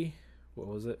 50, what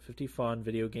was it? 50 Fun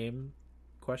Video Game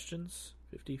Questions?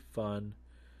 50 Fun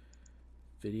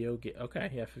Video Game... Okay,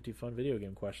 yeah, 50 Fun Video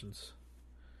Game Questions.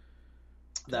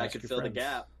 That could fill the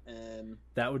gap. And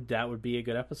that would be a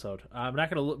good episode. I'm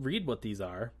not going to read what these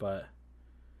are, but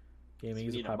gaming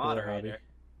is a popular hobby.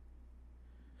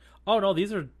 Oh no,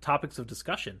 these are topics of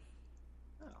discussion.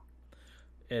 Oh,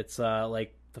 it's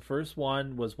like the first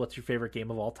one was, "What's your favorite game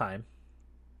of all time?"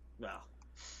 Wow.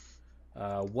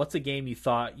 What's a game you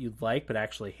thought you'd like but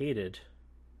actually hated?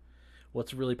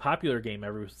 What's a really popular game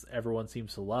everyone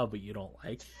seems to love but you don't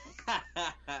like?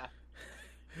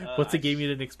 What's a game you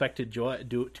didn't expect to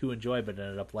enjoy but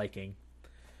ended up liking?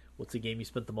 What's a game you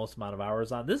spent the most amount of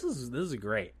hours on? This is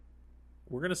great.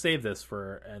 We're gonna save this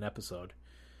for an episode.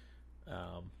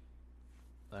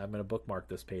 I'm gonna bookmark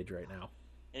this page right now.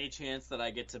 Any chance that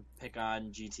I get to pick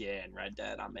on GTA and Red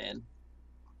Dead, I'm in.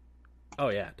 Oh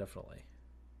yeah, definitely.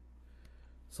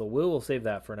 So we'll save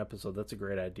that for an episode. That's a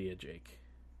great idea, Jake.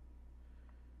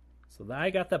 So I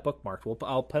got that bookmarked.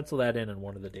 I'll pencil that in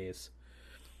one of the days.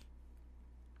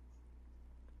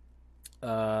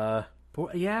 Yeah,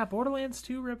 Borderlands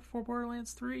 2 right before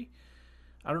Borderlands 3.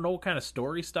 I don't know what kind of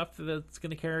story stuff that's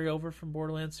going to carry over from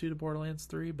Borderlands 2 to Borderlands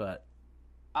 3, but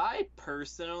I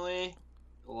personally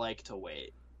like to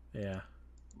wait. Yeah.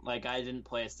 Like, I didn't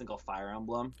play a single Fire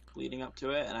Emblem leading up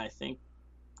to it, and I think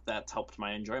that's helped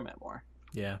my enjoyment more.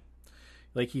 Yeah.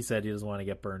 Like he said, he doesn't want to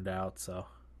get burned out, so...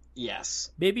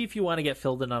 Yes. Maybe if you want to get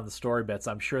filled in on the story bits,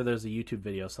 I'm sure there's a YouTube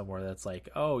video somewhere that's like,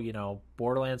 oh, you know,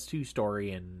 Borderlands 2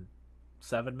 story in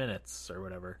 7 minutes or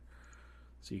whatever.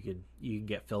 So you can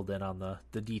get filled in on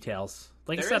the details.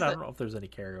 Like I said, I don't know if there's any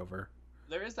carryover.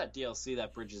 There is that DLC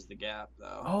that bridges the gap,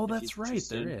 though. Oh, that's right.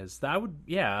 There is. That would,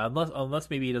 yeah, unless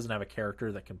maybe he doesn't have a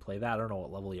character that can play that. I don't know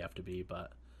what level you have to be,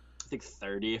 but I think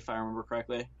 30, if I remember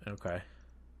correctly. Okay.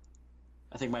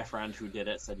 I think my friend who did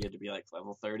it said you had to be like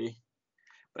level 30.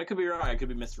 But I could be wrong. I could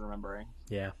be misremembering.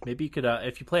 Yeah, maybe you could.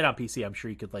 If you play it on PC, I'm sure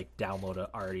you could like download a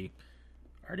already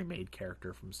made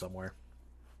character from somewhere.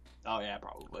 Oh yeah,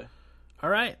 probably. All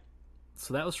right.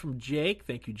 So that was from Jake.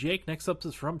 Thank you, Jake. Next up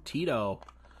is from Tito.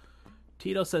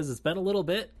 Tito says it's been a little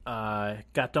bit.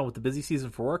 Got done with the busy season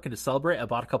for work, and to celebrate, I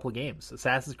bought a couple of games: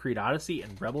 Assassin's Creed Odyssey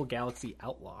and Rebel Galaxy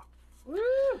Outlaw. Woo!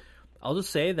 I'll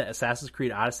just say that Assassin's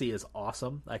Creed Odyssey is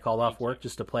awesome. I called off work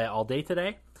just to play it all day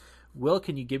today. Will,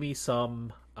 can you give me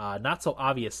some not so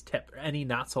obvious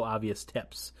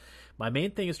tips? My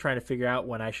main thing is trying to figure out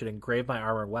when I should engrave my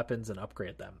armor and weapons and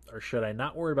upgrade them, or should I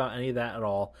not worry about any of that at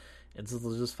all? And since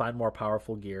I'll just find more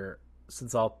powerful gear, as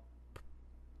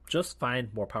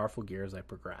I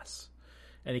progress.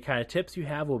 Any kind of tips you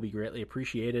have will be greatly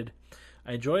appreciated.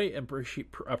 I enjoy and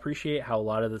appreciate how a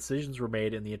lot of the decisions were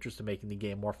made in the interest of making the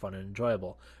game more fun and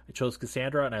enjoyable. I chose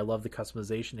Cassandra, and I love the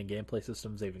customization and gameplay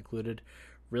systems they've included.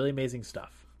 Really amazing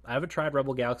stuff. I haven't tried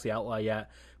Rebel Galaxy Outlaw yet,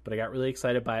 but I got really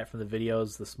excited by it from the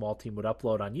videos the small team would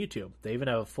upload on YouTube. They even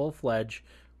have a full-fledged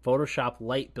Photoshop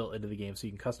Lite built into the game so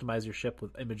you can customize your ship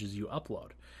with images you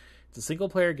upload. It's a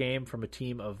single-player game from a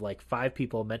team of like 5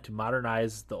 people meant to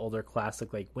modernize the older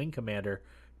classic like Wing Commander,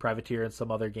 Privateer, and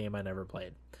some other game I never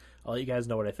played. I'll let you guys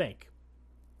know what I think.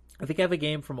 I think I have a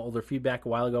game from older feedback a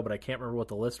while ago, but I can't remember what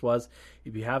the list was.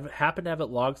 If you happen to have it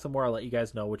logged somewhere, I'll let you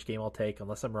guys know which game I'll take.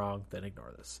 Unless I'm wrong, then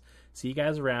ignore this. See you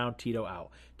guys around. Tito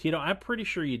out. Tito, I'm pretty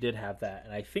sure you did have that,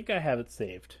 and I think I have it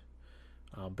saved.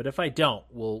 But if I don't,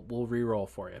 we'll re-roll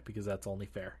for you because that's only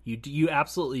fair. You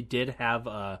absolutely did have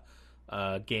a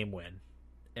game win,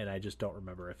 and I just don't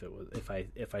remember if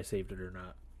I saved it or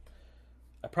not.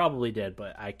 I probably did,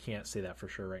 but I can't say that for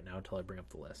sure right now until I bring up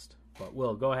the list. But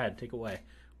Will, go ahead, take away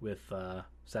with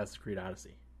Assassin's Creed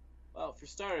Odyssey. Well, for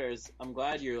starters, I'm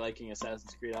glad you're liking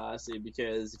Assassin's Creed Odyssey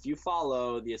because if you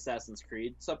follow the Assassin's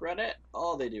Creed subreddit,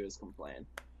 all they do is complain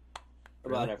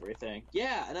about everything.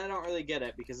 Yeah, and I don't really get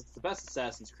it because it's the best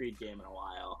Assassin's Creed game in a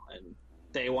while, and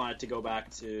they want it to go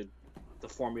back to the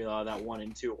formula that 1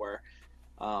 and 2 were.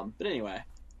 But anyway,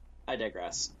 I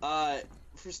digress.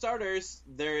 For starters,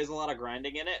 there is a lot of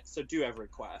grinding in it, so do every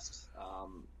quest.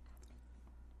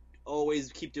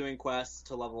 Always keep doing quests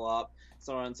to level up,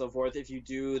 so on and so forth. If you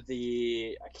do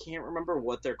I can't remember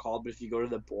what they're called, but if you go to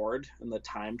the board and the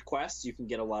timed quests, you can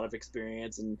get a lot of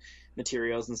experience and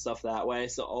materials and stuff that way.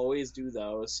 So always do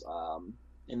those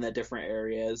in the different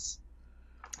areas.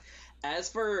 As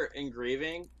for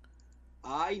engraving,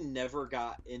 I never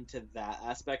got into that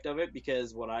aspect of it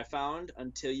because what I found,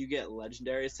 until you get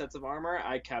legendary sets of armor,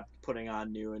 I kept putting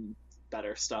on new and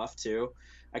better stuff too.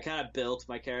 I kind of built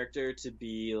my character to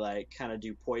be like kind of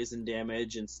do poison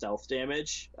damage and stealth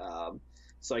damage,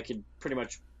 so I could pretty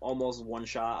much almost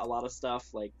one-shot a lot of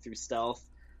stuff like through stealth.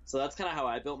 So that's kind of how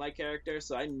I built my character.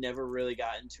 So I never really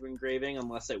got into engraving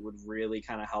unless it would really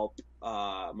kind of help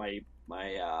my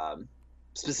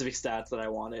specific stats that I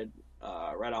wanted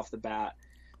right off the bat.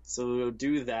 So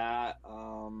do that.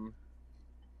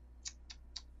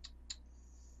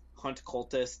 Hunt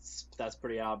cultists. That's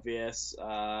pretty obvious.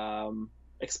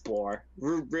 Explore.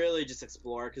 Really just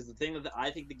explore, because the thing that I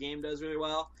think the game does really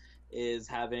well is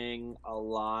having a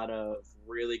lot of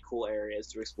really cool areas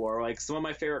to explore. Like, some of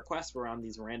my favorite quests were on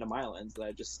these random islands that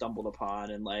I just stumbled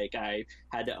upon, and like I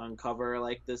had to uncover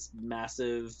like this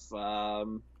massive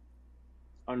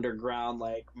underground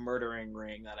like murdering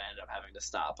ring that I ended up having to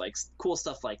stop. Like, cool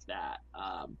stuff like that.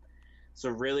 So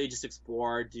really just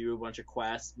explore, do a bunch of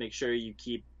quests, make sure you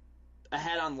keep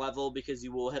ahead on level, because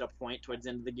you will hit a point towards the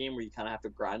end of the game where you kind of have to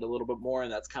grind a little bit more,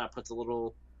 and that's kind of puts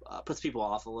people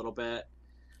off a little bit.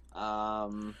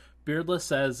 Beardless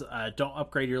says, don't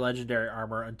upgrade your legendary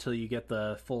armor until you get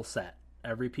the full set.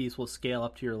 Every piece will scale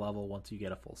up to your level once you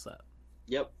get a full set.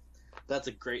 Yep. That's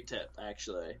a great tip,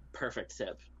 actually. Perfect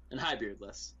tip. And hi,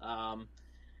 Beardless. Trying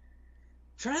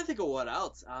to think of what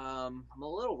else. I'm a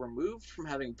little removed from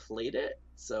having played it,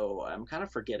 so I'm kind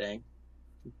of forgetting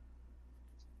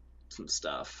some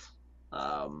stuff.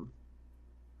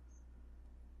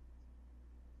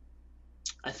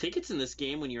 I think it's in this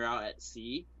game when you're out at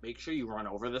sea. Make sure you run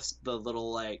over the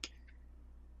little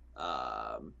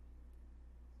um,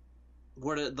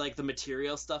 the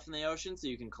material stuff in the ocean so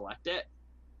you can collect it.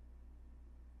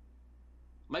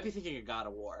 Might be thinking of God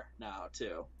of War now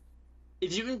too.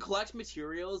 If you can collect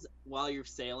materials while you're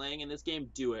sailing in this game,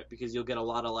 do it because you'll get a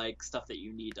lot of stuff that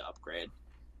you need to upgrade.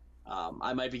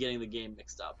 I might be getting the game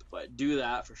mixed up, but do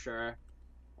that for sure.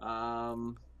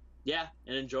 Yeah,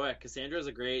 and enjoy it. Cassandra's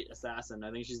a great assassin. I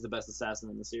think she's the best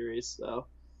assassin in the series. So,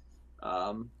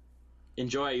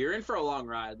 enjoy it. You're in for a long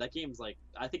ride. That game's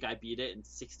I think I beat it in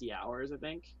 60 hours. I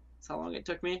think that's how long it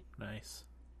took me. Nice.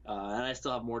 And I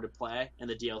still have more to play and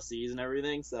the DLCs and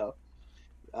everything. So,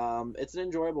 it's an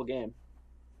enjoyable game.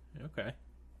 Okay.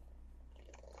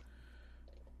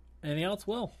 Anything else,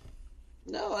 Will?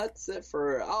 No, that's it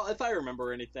for. If I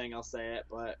remember anything, I'll say it.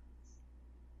 But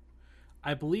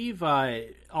I believe,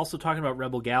 also talking about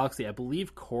Rebel Galaxy, I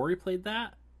believe Corey played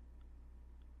that.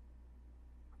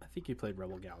 I think he played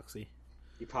Rebel Galaxy.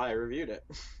 He probably reviewed it.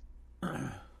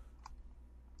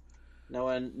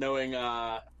 knowing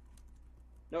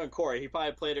Corey, he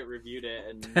probably played it, reviewed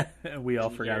it, and we all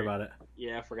forgot about it.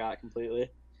 Yeah, I forgot completely.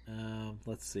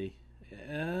 Let's see.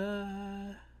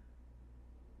 I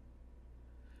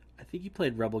think he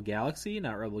played Rebel Galaxy,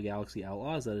 not Rebel Galaxy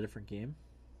Outlaw. Is that a different game?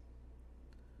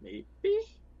 Maybe.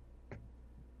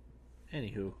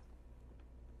 Anywho,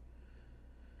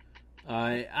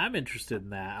 I'm interested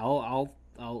in that. I'll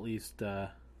at least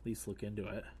look into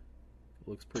it. It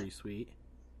looks pretty sweet.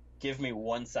 Give me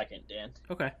 1 second, Dan.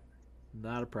 Okay,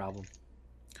 not a problem.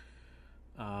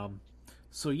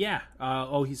 So yeah.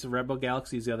 He said Rebel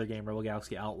Galaxy is the other game. Rebel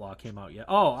Galaxy Outlaw came out yet.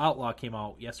 Oh, Outlaw came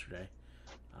out yesterday.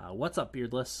 What's up,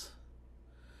 Beardless?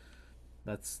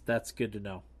 That's good to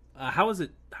know. How is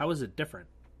it different?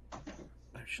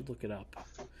 I should look it up.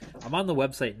 I'm on the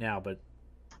website now, but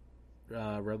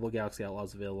Rebel Galaxy Outlaw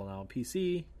is available now on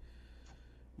PC.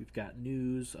 We've got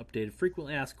news, updated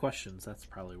frequently asked questions. That's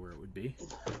probably where it would be.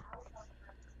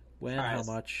 When, how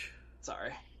much?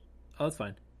 Sorry. Oh, that's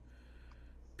fine.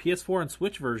 PS4 and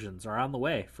Switch versions are on the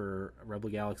way for Rebel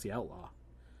Galaxy Outlaw.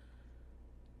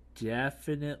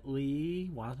 Definitely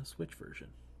want a Switch version.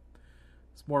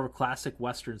 It's more of a classic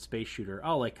Western space shooter.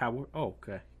 Oh, like Cowboy. Oh,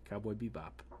 okay. Cowboy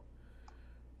Bebop.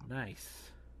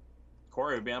 Nice.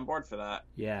 Corey would be on board for that.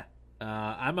 Yeah.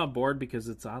 I'm on board because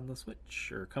it's on the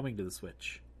Switch, or coming to the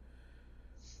Switch.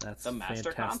 That's the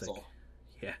master fantastic. console.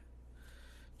 Yeah.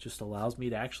 Just allows me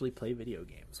to actually play video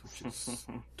games, which is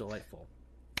delightful.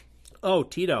 Oh,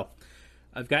 Tito.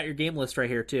 I've got your game list right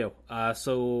here, too.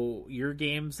 So your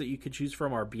games that you could choose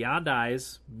from are Beyond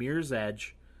Eyes, Mirror's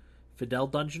Edge, Fidel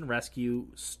Dungeon Rescue,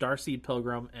 Starseed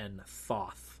Pilgrim, and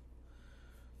Thoth.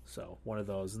 So, one of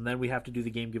those. And then we have to do the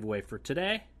game giveaway for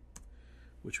today,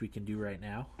 which we can do right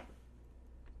now.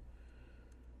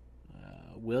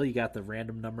 Will, you got the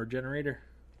random number generator?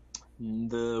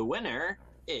 The winner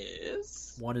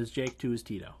is... 1 is Jake, 2 is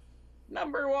Tito.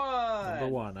 Number 1! Number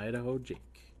 1, Idaho Jake.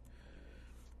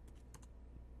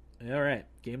 All right,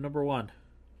 game number 1.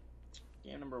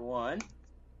 Game number 1.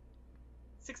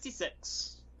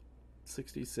 66.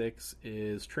 66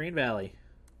 is Train Valley.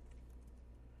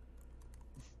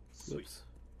 Sweet. Oops.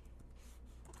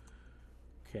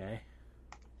 Okay.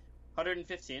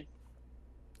 115.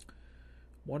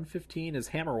 115 is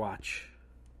Hammerwatch.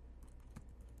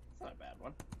 That's not a bad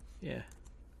one. Yeah.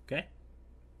 Okay.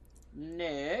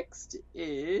 Next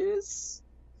is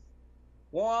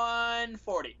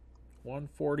 140.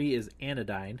 140 is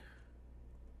Anodyne.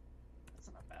 That's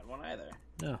not a bad one either.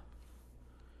 No.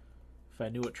 If I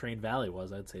knew what Train Valley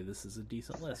was, I'd say this is a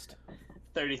decent list.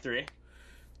 33.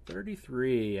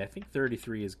 33. I think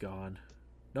 33 is gone.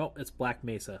 Nope, it's Black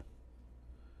Mesa.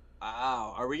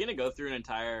 Wow. Are we going to go through an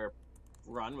entire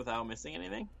run without missing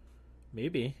anything?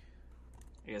 Maybe.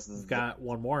 I guess We've got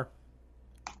one more.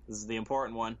 This is the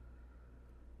important one.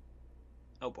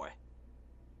 Oh boy.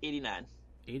 89.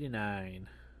 89.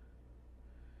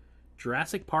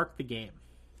 Jurassic Park the game.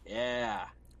 Yeah.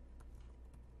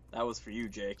 That was for you,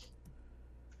 Jake.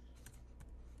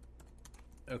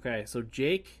 Okay, so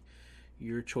Jake,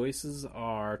 your choices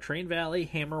are Train Valley,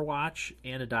 Hammerwatch,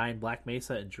 Anodyne, Black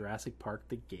Mesa, and Jurassic Park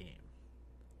the game.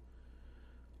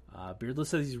 Beardless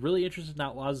says he's really interested in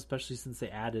Outlaws, especially since they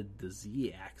added the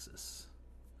Z-axis.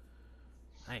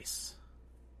 Nice.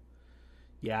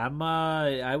 Yeah,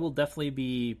 I will definitely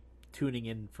be tuning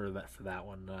in for that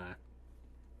one.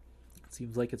 It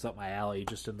seems like it's up my alley,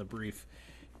 just in the brief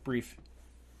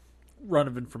run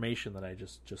of information that I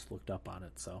just looked up on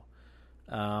it. So,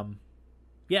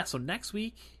 yeah. So next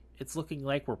week, it's looking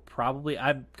like we're probably.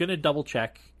 I'm gonna double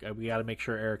check. We got to make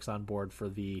sure Eric's on board for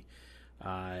the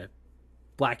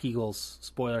Black Eagles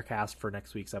spoiler cast for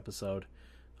next week's episode.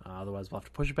 Otherwise, we'll have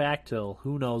to push it back till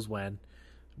who knows when.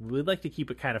 We'd like to keep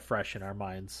it kind of fresh in our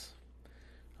minds.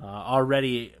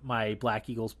 Already, my Black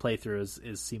Eagles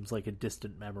playthrough seems like a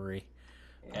distant memory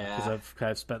because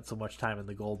I've spent so much time in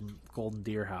the Golden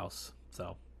Deer house.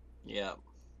 So, yeah.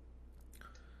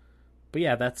 But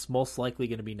yeah, that's most likely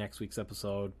going to be next week's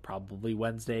episode. Probably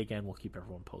Wednesday again. We'll keep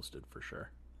everyone posted for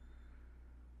sure.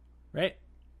 Right?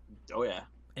 Oh yeah.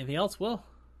 Anything else, Will?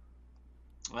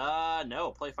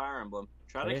 No. Play Fire Emblem.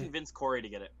 Try to convince Corey to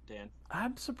get it, Dan.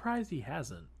 I'm surprised he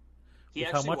hasn't. He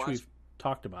with how much we've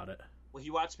talked about it. Well, he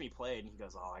watched me play and he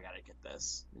goes, "Oh, I gotta get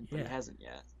this," but he hasn't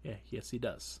yet. Yeah. Yes, he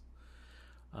does.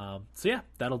 So yeah,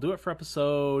 that'll do it for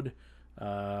episode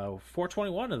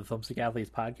 421 of the Thumbstick Athletes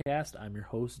podcast. I'm your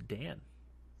host, Dan.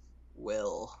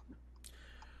 Will.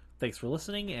 Thanks for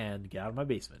listening, and get out of my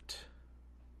basement.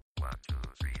 1, 2,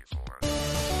 3, 4.